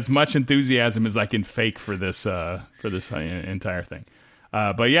as much enthusiasm as I can fake for this entire thing."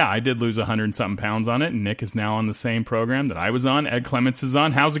 But yeah, I did lose 100-something pounds on it, and Nick is now on the same program that I was on. Ed Clements is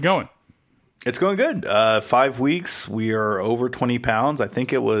on. How's it going? It's going good. 5 weeks, we are over 20 pounds. I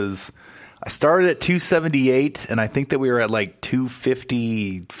think it was. I started at 278, and I think that we were at like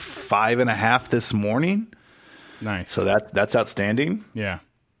 255 and a half this morning. Nice. So that's outstanding. Yeah.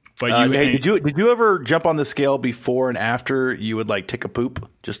 But did you ever jump on the scale before and after you would like take a poop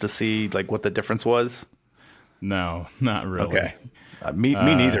just to see like what the difference was? No, not really. Okay. Me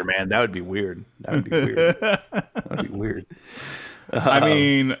neither, man. That would be weird. That'd be weird. I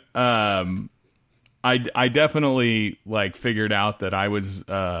mean, I definitely like figured out that I was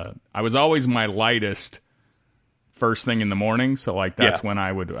always my lightest first thing in the morning. So like that's when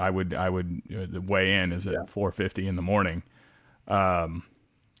I would weigh in is at 4:50 in the morning.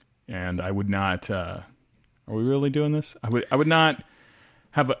 And I would not, are we really doing this? I would not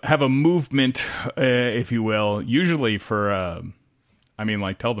have a movement, if you will, usually for,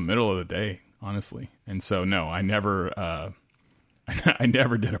 till the middle of the day, honestly. And so, no, I never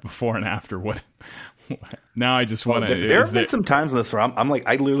did it before and after. What now I just want to, there have been some times in this where I'm like,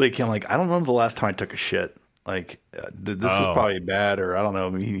 I literally can't, like, I don't remember the last time I took a shit. Like, this is probably bad, or I don't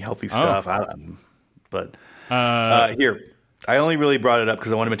know, eating healthy stuff. Here, I only really brought it up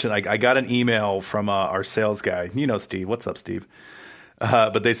because I want to mention I got an email from our sales guy. You know, Steve. What's up, Steve?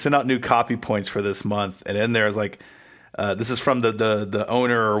 But they sent out new copy points for this month, and in there is like, this is from the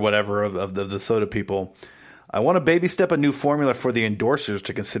owner or whatever of the soda people. I want to baby step a new formula for the endorsers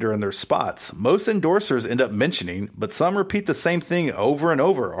to consider in their spots. Most endorsers end up mentioning, but some repeat the same thing over and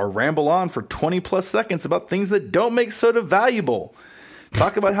over or ramble on for 20 plus seconds about things that don't make soda valuable.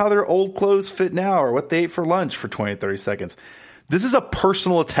 Talk about how their old clothes fit now or what they ate for lunch for 20 to 30 seconds. This is a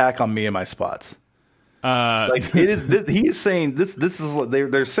personal attack on me and my spots. Like it is. He is saying this is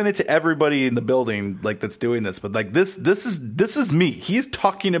they're sending it to everybody in the building like that's doing this, but like this is me. He's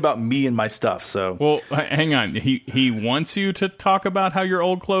talking about me and my stuff. So well, hang on. He wants you to talk about how your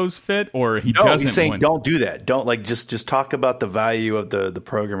old clothes fit, or he doesn't. He's saying don't do that. Don't like just talk about the value of the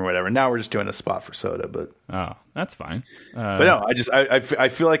program or whatever. Now we're just doing a spot for soda, but that's fine. But no, I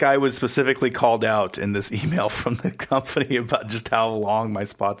feel like I was specifically called out in this email from the company about just how long my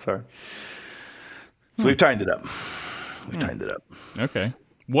spots are. So we've tightened it up. Okay.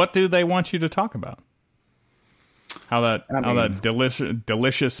 What do they want you to talk about? How that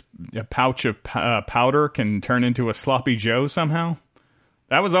delicious pouch of powder can turn into a sloppy Joe somehow?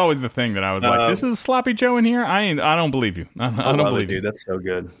 That was always the thing that I was like, this is a sloppy Joe in here? I don't believe you. I don't believe you. Dude, that's so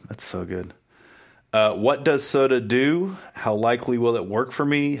good. That's so good. What does soda do? How likely will it work for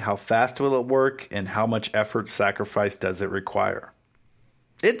me? How fast will it work? And how much effort sacrifice does it require?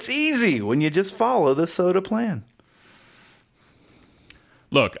 It's easy when you just follow the soda plan.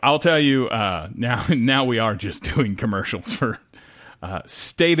 Look, I'll tell you now we are just doing commercials for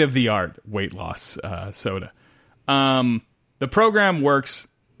state-of-the-art weight loss soda. The program works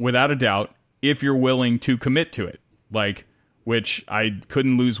without a doubt if you're willing to commit to it. Like, which I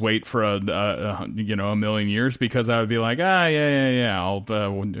couldn't lose weight for a million years because I would be like, I'll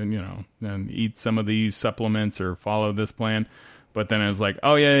and eat some of these supplements or follow this plan. But then I was like,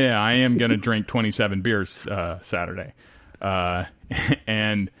 I am going to drink 27 beers Saturday.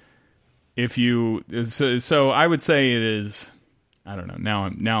 And if you, so I would say it is, I don't know.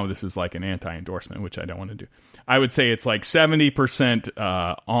 Now this is like an anti-endorsement, which I don't want to do. I would say it's like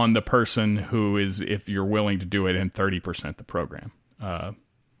 70% on the person who is, if you're willing to do it, and 30% the program. Does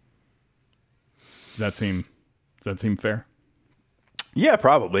that seem fair? Yeah,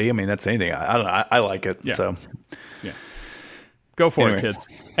 probably. I mean, that's anything. I don't know. I like it. Yeah. So, yeah. Go for Anyway. it, kids.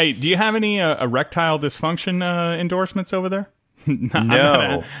 Hey, do you have any erectile dysfunction endorsements over there?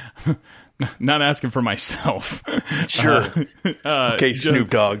 no. Not asking for myself. Sure. Okay, Snoop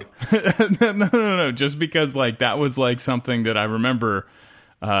Dogg. No. Just because like that was like something that I remember.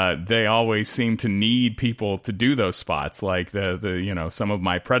 They always seem to need people to do those spots. Like the some of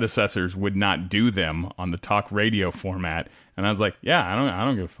my predecessors would not do them on the talk radio format, and I was like, yeah, I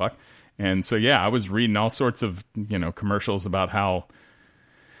don't give a fuck. And so yeah, I was reading all sorts of commercials about how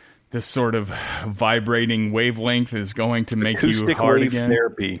this sort of vibrating wavelength is going to make you Acoustic hard wave again.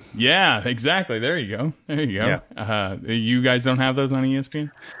 therapy. Yeah, exactly. There you go. Yeah. You guys don't have those on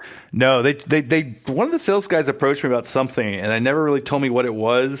ESPN? No, they one of the sales guys approached me about something, and they never really told me what it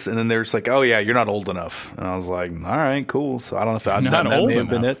was. And then they're just like, "Oh yeah, you're not old enough." And I was like, "All right, cool." So I don't know if that may have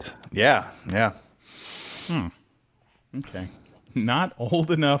been it. Yeah. Okay. Not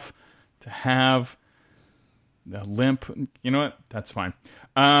old enough to have a limp. You know what? That's fine.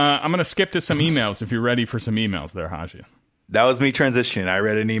 I'm going to skip to some emails if you're ready for some emails there, Haji. That was me transitioning. I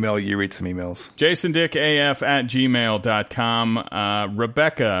read an email. You read some emails. JasonDickAF@gmail.com.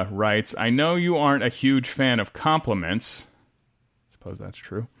 Rebecca writes, I know you aren't a huge fan of compliments. Suppose that's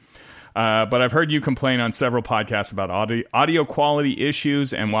true. But I've heard you complain on several podcasts about audio quality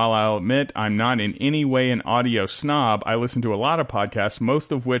issues, and while I'll admit I'm not in any way an audio snob, I listen to a lot of podcasts,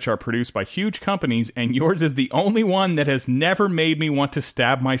 most of which are produced by huge companies, and yours is the only one that has never made me want to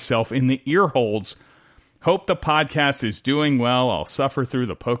stab myself in the ear holes. Hope the podcast is doing well. I'll suffer through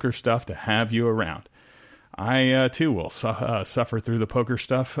the poker stuff to have you around. I, too, will suffer through the poker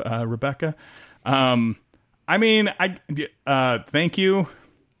stuff, Rebecca. Thank you.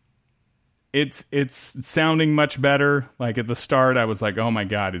 It's sounding much better. Like at the start, I was like, "Oh my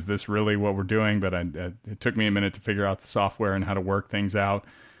God, is this really what we're doing?" But it took me a minute to figure out the software and how to work things out.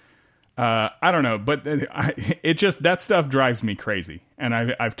 I don't know, but that stuff drives me crazy. And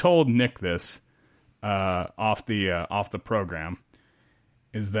I've told Nick this off the program,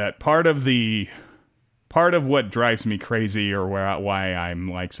 is that part of what drives me crazy, or why I'm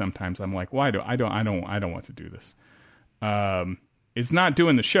like sometimes I'm like, why do I don't want to do this. It's not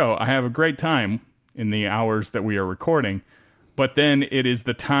doing the show. I have a great time in the hours that we are recording, but then it is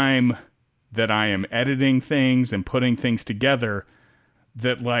the time that I am editing things and putting things together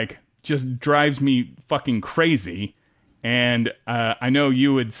that like just drives me fucking crazy. And I know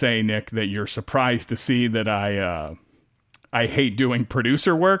you would say, Nick, that you're surprised to see that I hate doing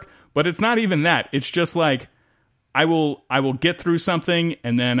producer work, but it's not even that. It's just like I will get through something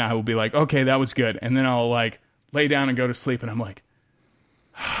and then I will be like, okay, that was good, and then I'll like lay down and go to sleep, and I'm like,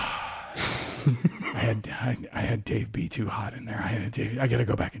 I had Dave B too hot in there. I got to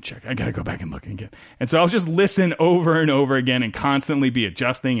go back and check. I got to go back and look again. And so I'll just listen over and over again and constantly be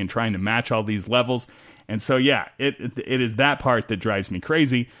adjusting and trying to match all these levels. And so, yeah, it is that part that drives me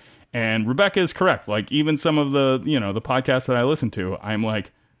crazy. And Rebecca is correct. Like even some of the podcasts that I listen to, I'm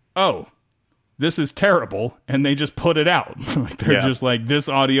like, oh, this is terrible. And they just put it out. Like they're just like, this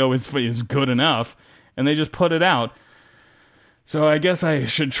audio is good enough. And they just put it out. So I guess I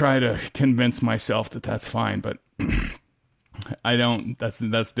should try to convince myself that that's fine, but I don't.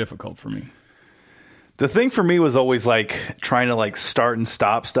 That's difficult for me. The thing for me was always like trying to like start and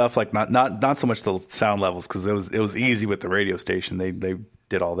stop stuff, like not so much the sound levels, because it was easy with the radio station. They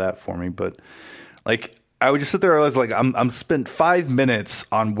did all that for me, but like I would just sit there. I was like, I'm spent 5 minutes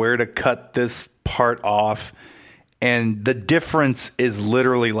on where to cut this part off, and the difference is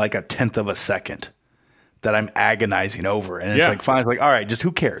literally like 1/10 of a second that I'm agonizing over. And it's like, fine. It's like, all right, just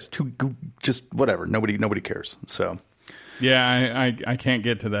who cares? Just whatever. Nobody cares. So yeah, I can't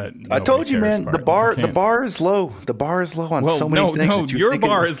get to that. I told you, man, part. the bar is low. The bar is low on so many things. No, your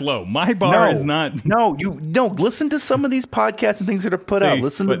bar is low. My bar is not. No, listen to some of these podcasts and things that are put out.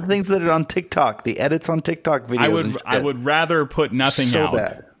 Listen to the things that are on TikTok, the edits on TikTok videos. I would rather put nothing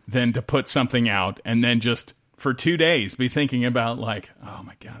out than to put something out and then just for 2 days be thinking about like, oh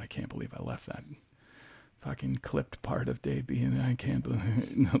my God, I can't believe I left that fucking clipped part of Dave B, and I can't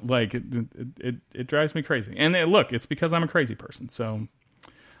believe like it drives me crazy. And look, it's because I'm a crazy person, so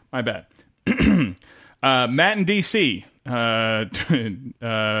my bad. Matt in DC emails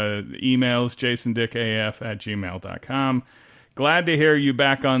jasondickaf@gmail.com. Glad to hear you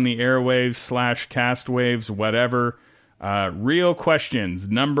back on the airwaves /castwaves, whatever. Real questions.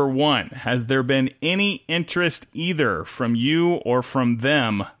 Number 1, has there been any interest either from you or from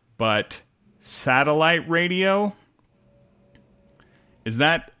them but satellite radio? Is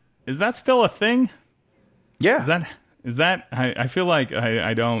that still a thing? Yeah. Is that I feel like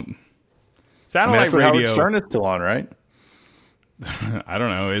I don't. I mean, Satellite that's what radio. Howard Stern is still on, right? I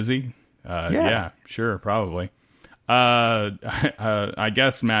don't know. Is he? Yeah, sure, probably. I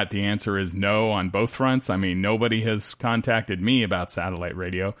guess, Matt, the answer is no on both fronts. I mean, nobody has contacted me about satellite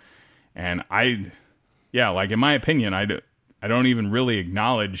radio, and like in my opinion, I don't even really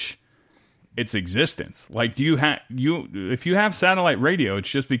acknowledge its existence. Like, if you have satellite radio, it's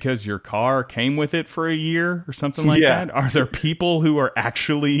just because your car came with it for a year or something like that? Are there people who are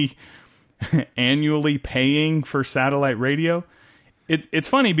actually annually paying for satellite radio? It's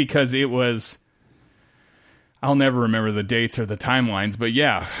funny because it was, I'll never remember the dates or the timelines, but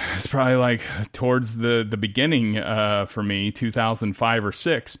yeah, it's probably like towards the beginning for me, 2005 or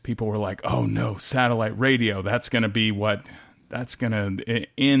 6, people were like, oh no, satellite radio, that's going to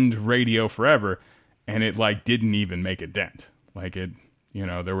end radio forever. And it like didn't even make a dent. Like it,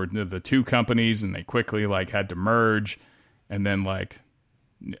 there were the two companies and they quickly like had to merge. And then like,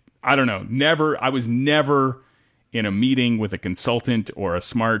 I don't know, I was never in a meeting with a consultant or a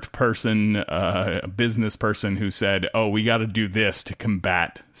smart person, a business person who said, oh, we got to do this to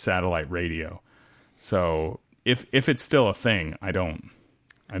combat satellite radio. So if it's still a thing, it's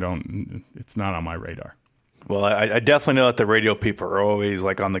not on my radar. Well, I definitely know that the radio people are always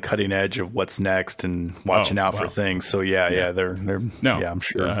like on the cutting edge of what's next and watching out for things. So yeah, they're no, yeah, I'm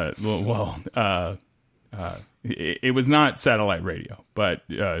sure. It was not satellite radio, but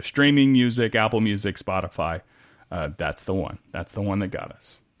streaming music, Apple Music, Spotify. That's the one. That's the one that got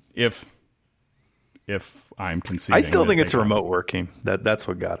us. If I'm conceding, I still think it's remote working. That's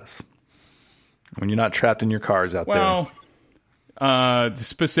what got us. When you're not trapped in your cars out there.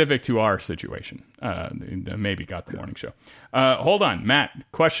 Specific to our situation, maybe got the morning show. Hold on, Matt.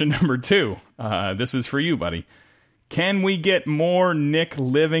 Question number 2. This is for you, buddy. Can we get more Nick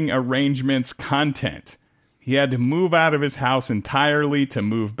living arrangements content? He had to move out of his house entirely to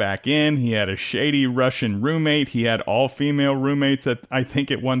move back in. He had a shady Russian roommate. He had all-female roommates I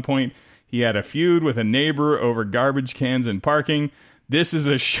think at one point. He had a feud with a neighbor over garbage cans and parking. This is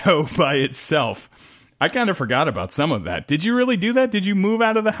a show by itself. I kind of forgot about some of that. Did you really do that? Did you move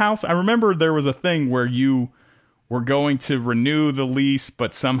out of the house? I remember there was a thing where you were going to renew the lease,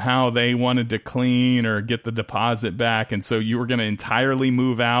 but somehow they wanted to clean or get the deposit back, and so you were going to entirely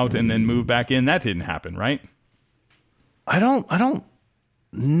move out and then move back in. That didn't happen, right? I don't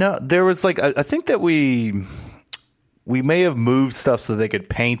know. There was like, I think that we may have moved stuff so they could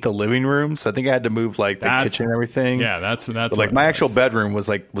paint the living room. So I think I had to move like the kitchen and everything. Yeah, that's but like my actual bedroom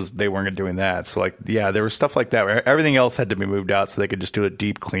was they weren't doing that. So like, yeah, there was stuff like that where everything else had to be moved out so they could just do a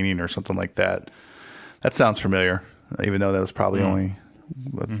deep cleaning or something like that. That sounds familiar, even though that was probably only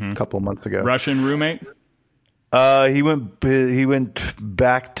a couple of months ago. Russian roommate? He went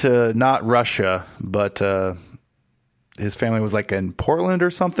back to not Russia, but his family was like in Portland or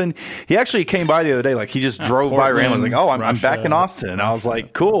something. He actually came by the other day. Like he just drove by randomly. Like, oh, I'm back in Austin. And I was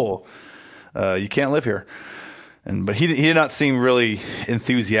like, cool. You can't live here. But he did not seem really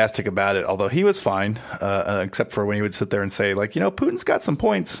enthusiastic about it, although he was fine, except for when he would sit there and say, like, Putin's got some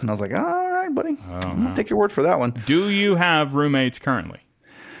points. And I was like, all right, buddy. I'm going to take your word for that one. Do you have roommates currently?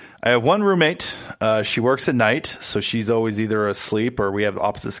 I have one roommate. She works at night, so she's always either asleep or we have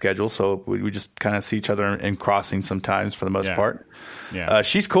opposite schedules. So we just kind of see each other in crossing sometimes for the most part. Yeah.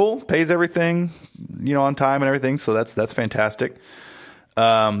 She's cool, pays everything, on time and everything. So that's fantastic.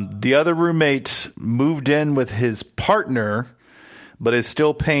 The other roommate moved in with his partner, but is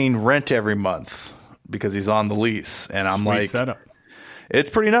still paying rent every month because he's on the lease. And I'm Sweet setup. It's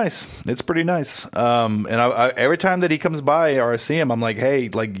pretty nice. And I every time that he comes by or I see him, I'm like, hey,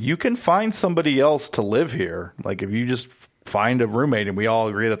 like you can find somebody else to live here. Like if you just find a roommate and we all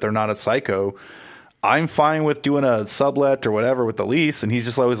agree that they're not a psycho, I'm fine with doing a sublet or whatever with the lease. And he's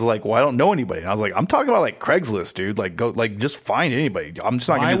just always like, well, I don't know anybody. And I was like, I'm talking about like Craigslist, dude. Like go, like just find anybody. I'm just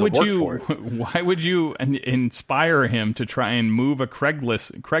not going to do the work for it. Why would you inspire him to try and move a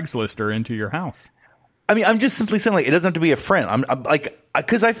Craigslister into your house? I mean, I'm just simply saying, like, it doesn't have to be a friend. I'm like,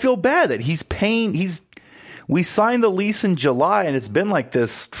 because I feel bad that he's paying. We signed the lease in July, and it's been like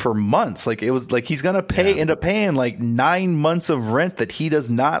this for months. Like it was like he's gonna end up paying like 9 months of rent that he does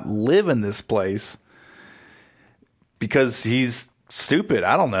not live in this place because he's stupid.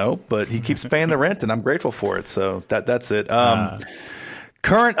 I don't know, but he keeps paying the rent, and I'm grateful for it. So that's it.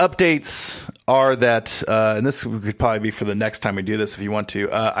 Current updates are that, and this could probably be for the next time we do this if you want to.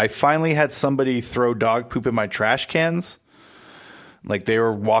 I finally had somebody throw dog poop in my trash cans. Like they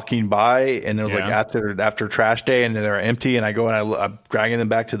were walking by, and it was like after trash day, and they're empty. And I go and I'm dragging them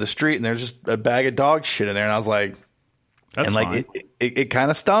back to the street, and there's just a bag of dog shit in there. And I was like, That's and like fine. it kind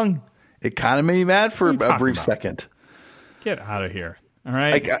of stung. It kind of made me mad for a brief second. Get out of here. All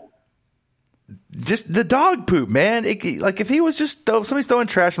right. Like, just the dog poop, man. Like if he was just somebody's throwing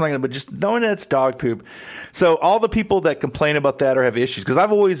trash, I'm like, but just knowing that it's dog poop. So all the people that complain about that or have issues, because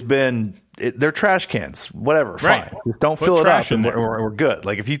I've always been, they're trash cans, whatever, Right. fine. Just don't Put fill it trash up, in and there. we're good.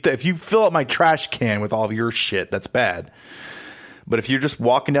 Like if you fill up my trash can with all of your shit, that's bad. But if you're just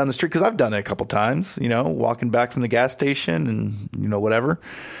walking down the street, because I've done it a couple times, walking back from the gas station and whatever.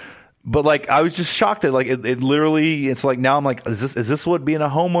 But like I was just shocked that like it literally, it's like now I'm like, is this what being a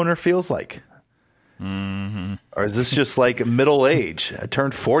homeowner feels like? Mm-hmm. Or is this just like middle age? I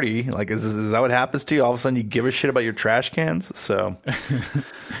turned 40. Like, is that what happens to you? All of a sudden, you give a shit about your trash cans. So,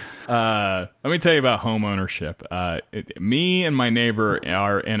 let me tell you about home ownership. Me and my neighbor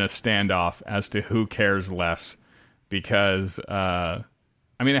are in a standoff as to who cares less, because it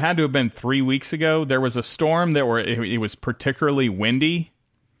had to have been 3 weeks ago. There was a storm it was particularly windy.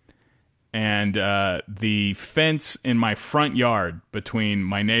 And the fence in my front yard between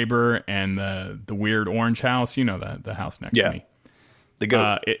my neighbor and the weird orange house, the house next to me, the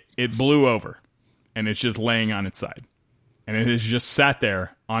goat. It blew over, and it's just laying on its side, and it has just sat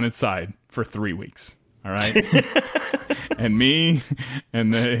there on its side for 3 weeks. All right, and me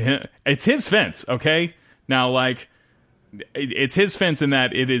and it's his fence. Okay, now like. It's his fence in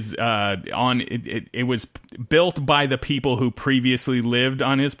that it is it was built by the people who previously lived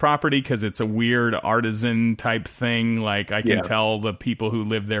on his property, because it's a weird artisan type thing. Like I can tell the people who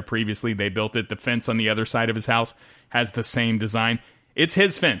lived there previously, they built it. The fence on the other side of his house has the same design. It's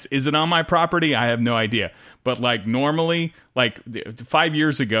his fence. Is it on my property? I have no idea. But like normally, like 5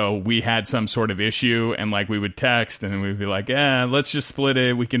 years ago, we had some sort of issue, and like we would text and we'd be like, let's just split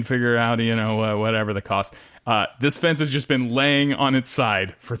it. We can figure out, whatever the cost. This fence has just been laying on its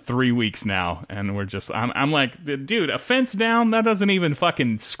side for 3 weeks now, and I'm like, dude, a fence down, that doesn't even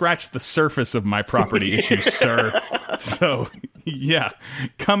fucking scratch the surface of my property issues, sir. So yeah,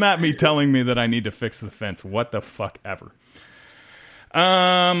 come at me telling me that I need to fix the fence. What the fuck ever.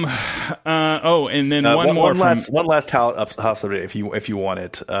 And then one last house update if you want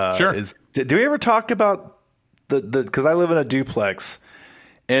it. Sure. Do we ever talk about the because I live in a duplex.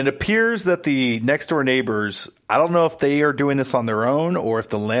 And it appears that the next door neighbors, I don't know if they are doing this on their own or if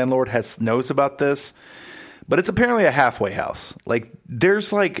the landlord knows about this, but it's apparently a halfway house. Like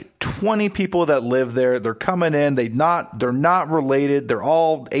there's like 20 people that live there. They're coming in. They're not related. They're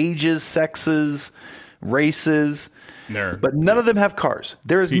all ages, sexes, races, but none of them have cars.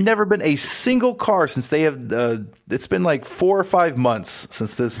 There has never been a single car since they have. It's been like 4 or 5 months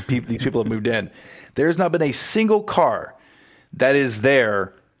since these people have moved in. There's not been a single car that is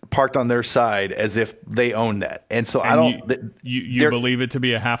there parked on their side as if they own that. And so I don't. You believe it to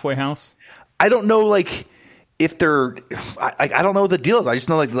be a halfway house? I don't know, like if they're. I don't know what the deal is. I just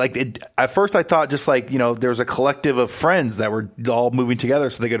know at first I thought just like there was a collective of friends that were all moving together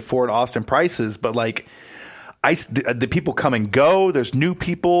so they could afford Austin prices, but like. The people come and go. There's new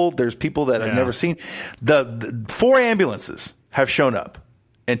people. There's people that I've never seen. The 4 ambulances have shown up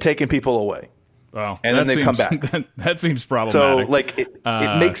and taken people away. Wow. And then they come back. That seems problematic. So like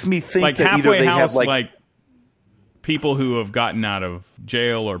it makes me think like that either halfway they house, have like people who have gotten out of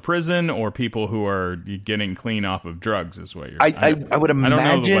jail or prison, or people who are getting clean off of drugs is what you're I would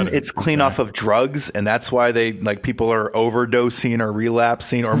imagine it's clean off of drugs, and that's why they like people are overdosing or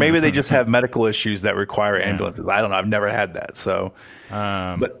relapsing, or maybe they just have medical issues that require ambulances. I don't know. I've never had that. So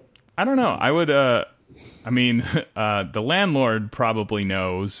but I don't know. I would the landlord probably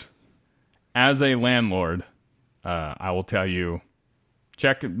knows. As a landlord, I will tell you,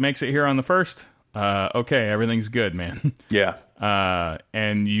 check makes it here on the 1st. Okay, everything's good, man. Yeah.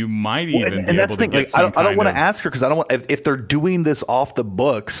 And you might even and be that's able to get some I don't want to of- ask her because I don't want if they're doing this off the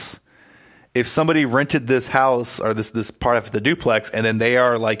books. If somebody rented this house or this part of the duplex, and then they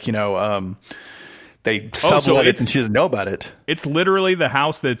are like they sublet it and she doesn't know about it. It's literally the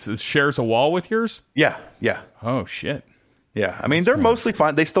house that shares a wall with yours? Yeah. Oh, shit. Yeah, I mean, they're mostly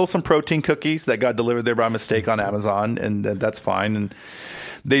fine. They stole some protein cookies that got delivered there by mistake on Amazon, and that's fine. And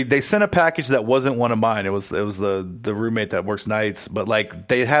they sent a package that wasn't one of mine. It was the roommate that works nights, but like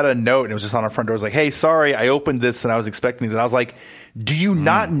they had a note and it was just on our front door. It was like, "Hey, sorry, I opened this and I was expecting these." And I was like, "Do you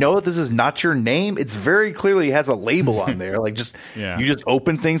not know that this is not your name? It's very clearly has a label on there. Like you just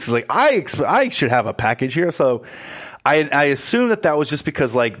open things." It's like I should have a package here. So I assume that was just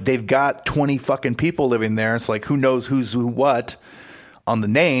because like they've got 20 fucking people living there. It's like who knows who's who what on the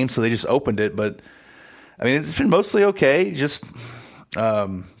name, so they just opened it. But I mean, it's been mostly okay. Just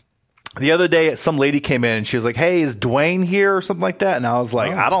the other day, some lady came in and she was like, "Hey, is Dwayne here?" or something like that, and I was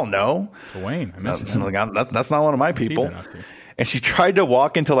like, "I don't know, Dwayne. I miss him. Like, that's not one of my people." And she tried to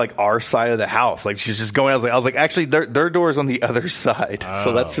walk into like our side of the house. Like she's just going. I was like, actually, their door is on the other side. Oh.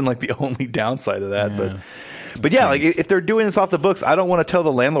 So that's been like the only downside of that. Yeah. But yeah, like if they're doing this off the books, I don't want to tell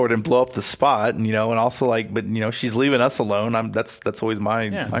the landlord and blow up the spot. And and also like, but she's leaving us alone. That's always my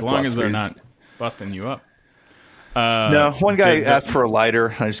my as philosophy. Long as they're not busting you up. No, one guy asked for a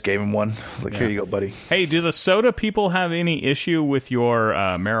lighter. I just gave him one. I was like, here you go, buddy. Hey, do the soda people have any issue with your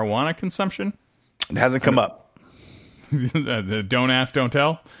marijuana consumption? It hasn't come up. Don't ask, don't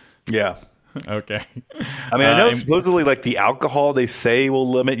tell? Yeah. Okay. I mean, I know supposedly like the alcohol they say will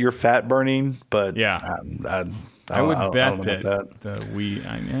limit your fat burning, but yeah, I would bet that the weed.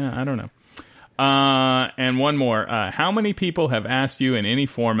 I don't know. And one more. How many people have asked you in any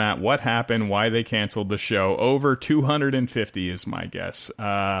format what happened, why they canceled the show? Over 250 is my guess.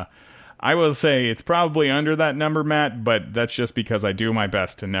 I will say it's probably under that number, Matt, but that's just because I do my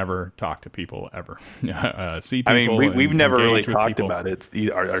best to never talk to people ever. See people. I mean, we've never really talked about it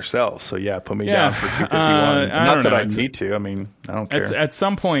ourselves. So yeah, put me down for 251. Not that I need to. I mean, I don't care. At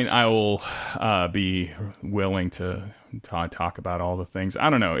some point, I will be willing to talk about all the things.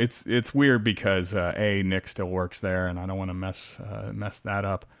 I don't know. It's weird because Nick still works there, and I don't want to mess that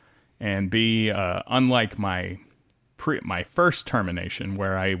up. And B, unlike my first termination,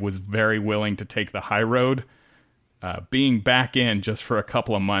 where I was very willing to take the high road, being back in just for a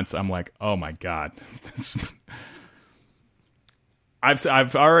couple of months, I'm like, oh my God,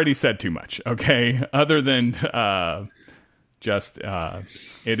 I've already said too much. Okay, other than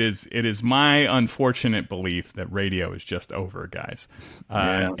it is my unfortunate belief that radio is just over, guys.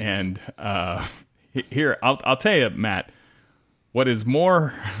 And here, I'll tell you, Matt, what is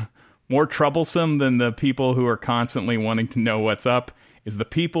more troublesome than the people who are constantly wanting to know what's up is the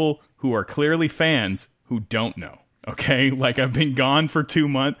people who are clearly fans who don't know. Okay, like I've been gone for 2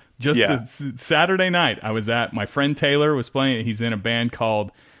 months. Saturday night, I was at my friend Taylor was playing. He's in a band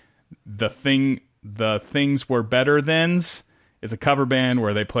called The Things Were Better Thens. It's a cover band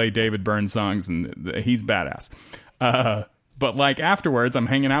where they play David Byrne songs, and he's badass. But like afterwards, I'm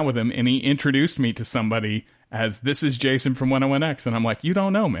hanging out with him, and he introduced me to somebody as, "This is Jason from 101X," and I'm like, "You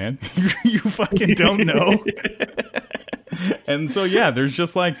don't know, man. You fucking don't know." And so yeah, there's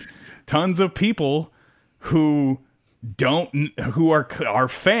just like tons of people who are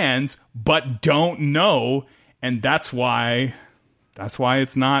fans but don't know, and that's why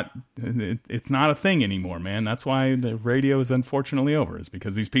it's not a thing anymore, man. That's why the radio is unfortunately over. Is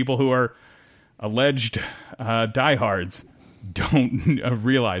because these people who are alleged diehards don't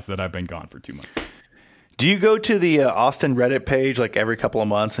realize that I've been gone for 2 months. Do you go to the Austin Reddit page like every couple of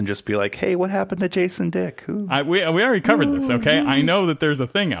months and just be like, "Hey, what happened to Jason Dick?" We already covered this, okay? I know that there's a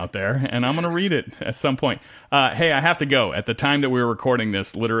thing out there, and I'm going to read it at some point. Hey, I have to go. At the time that we were recording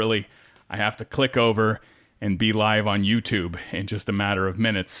this, literally, I have to click over and be live on YouTube in just a matter of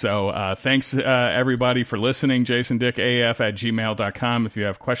minutes. So thanks, everybody, for listening. JasonDickAF@gmail.com. If you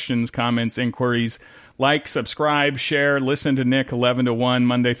have questions, comments, inquiries, like, subscribe, share, listen to Nick 11 to 1,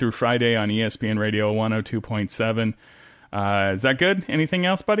 Monday through Friday on ESPN Radio 102.7. Is that good? Anything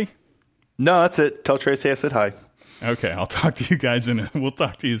else, buddy? No, that's it. Tell Tracy I said hi. Okay, I'll talk to you guys, we'll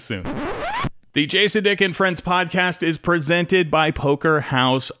talk to you soon. The Jason Dick and Friends podcast is presented by Poker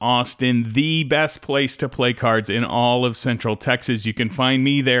House Austin, the best place to play cards in all of Central Texas. You can find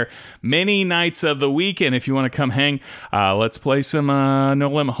me there many nights of the week, and if you want to come hang, let's play some No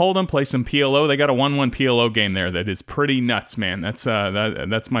Limit Hold'em, play some PLO. They got a 1-1 PLO game there that is pretty nuts, man. That's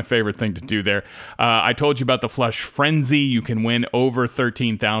my favorite thing to do there. I told you about the Flush Frenzy. You can win over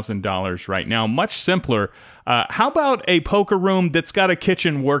 $13,000 right now. Much simpler. How about a poker room that's got a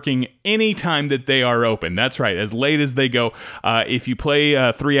kitchen working anytime that they are open? That's right, as late as they go. If you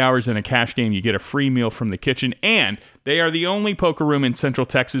play 3 hours in a cash game, you get a free meal from the kitchen. And they are the only poker room in Central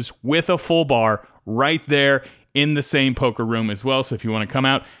Texas with a full bar right there in the same poker room as well. So if you want to come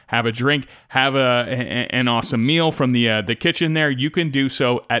out, have a drink, have an awesome meal from the kitchen there, you can do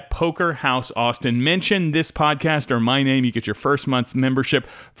so at Poker House Austin. Mention this podcast or my name. You get your first month's membership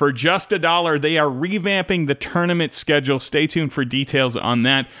for just $1. They are revamping the tournament schedule. Stay tuned for details on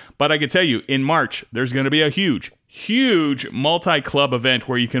that. But I can tell you, in March, there's going to be a huge huge multi-club event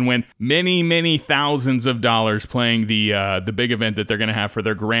where you can win many, many thousands of dollars playing the big event that they're going to have for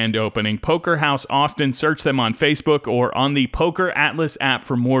their grand opening. Poker House Austin. Search them on Facebook or on the Poker Atlas app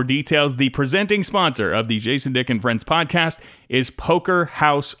for more details. The presenting sponsor of the Jason Dick and Friends podcast is Poker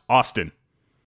House Austin.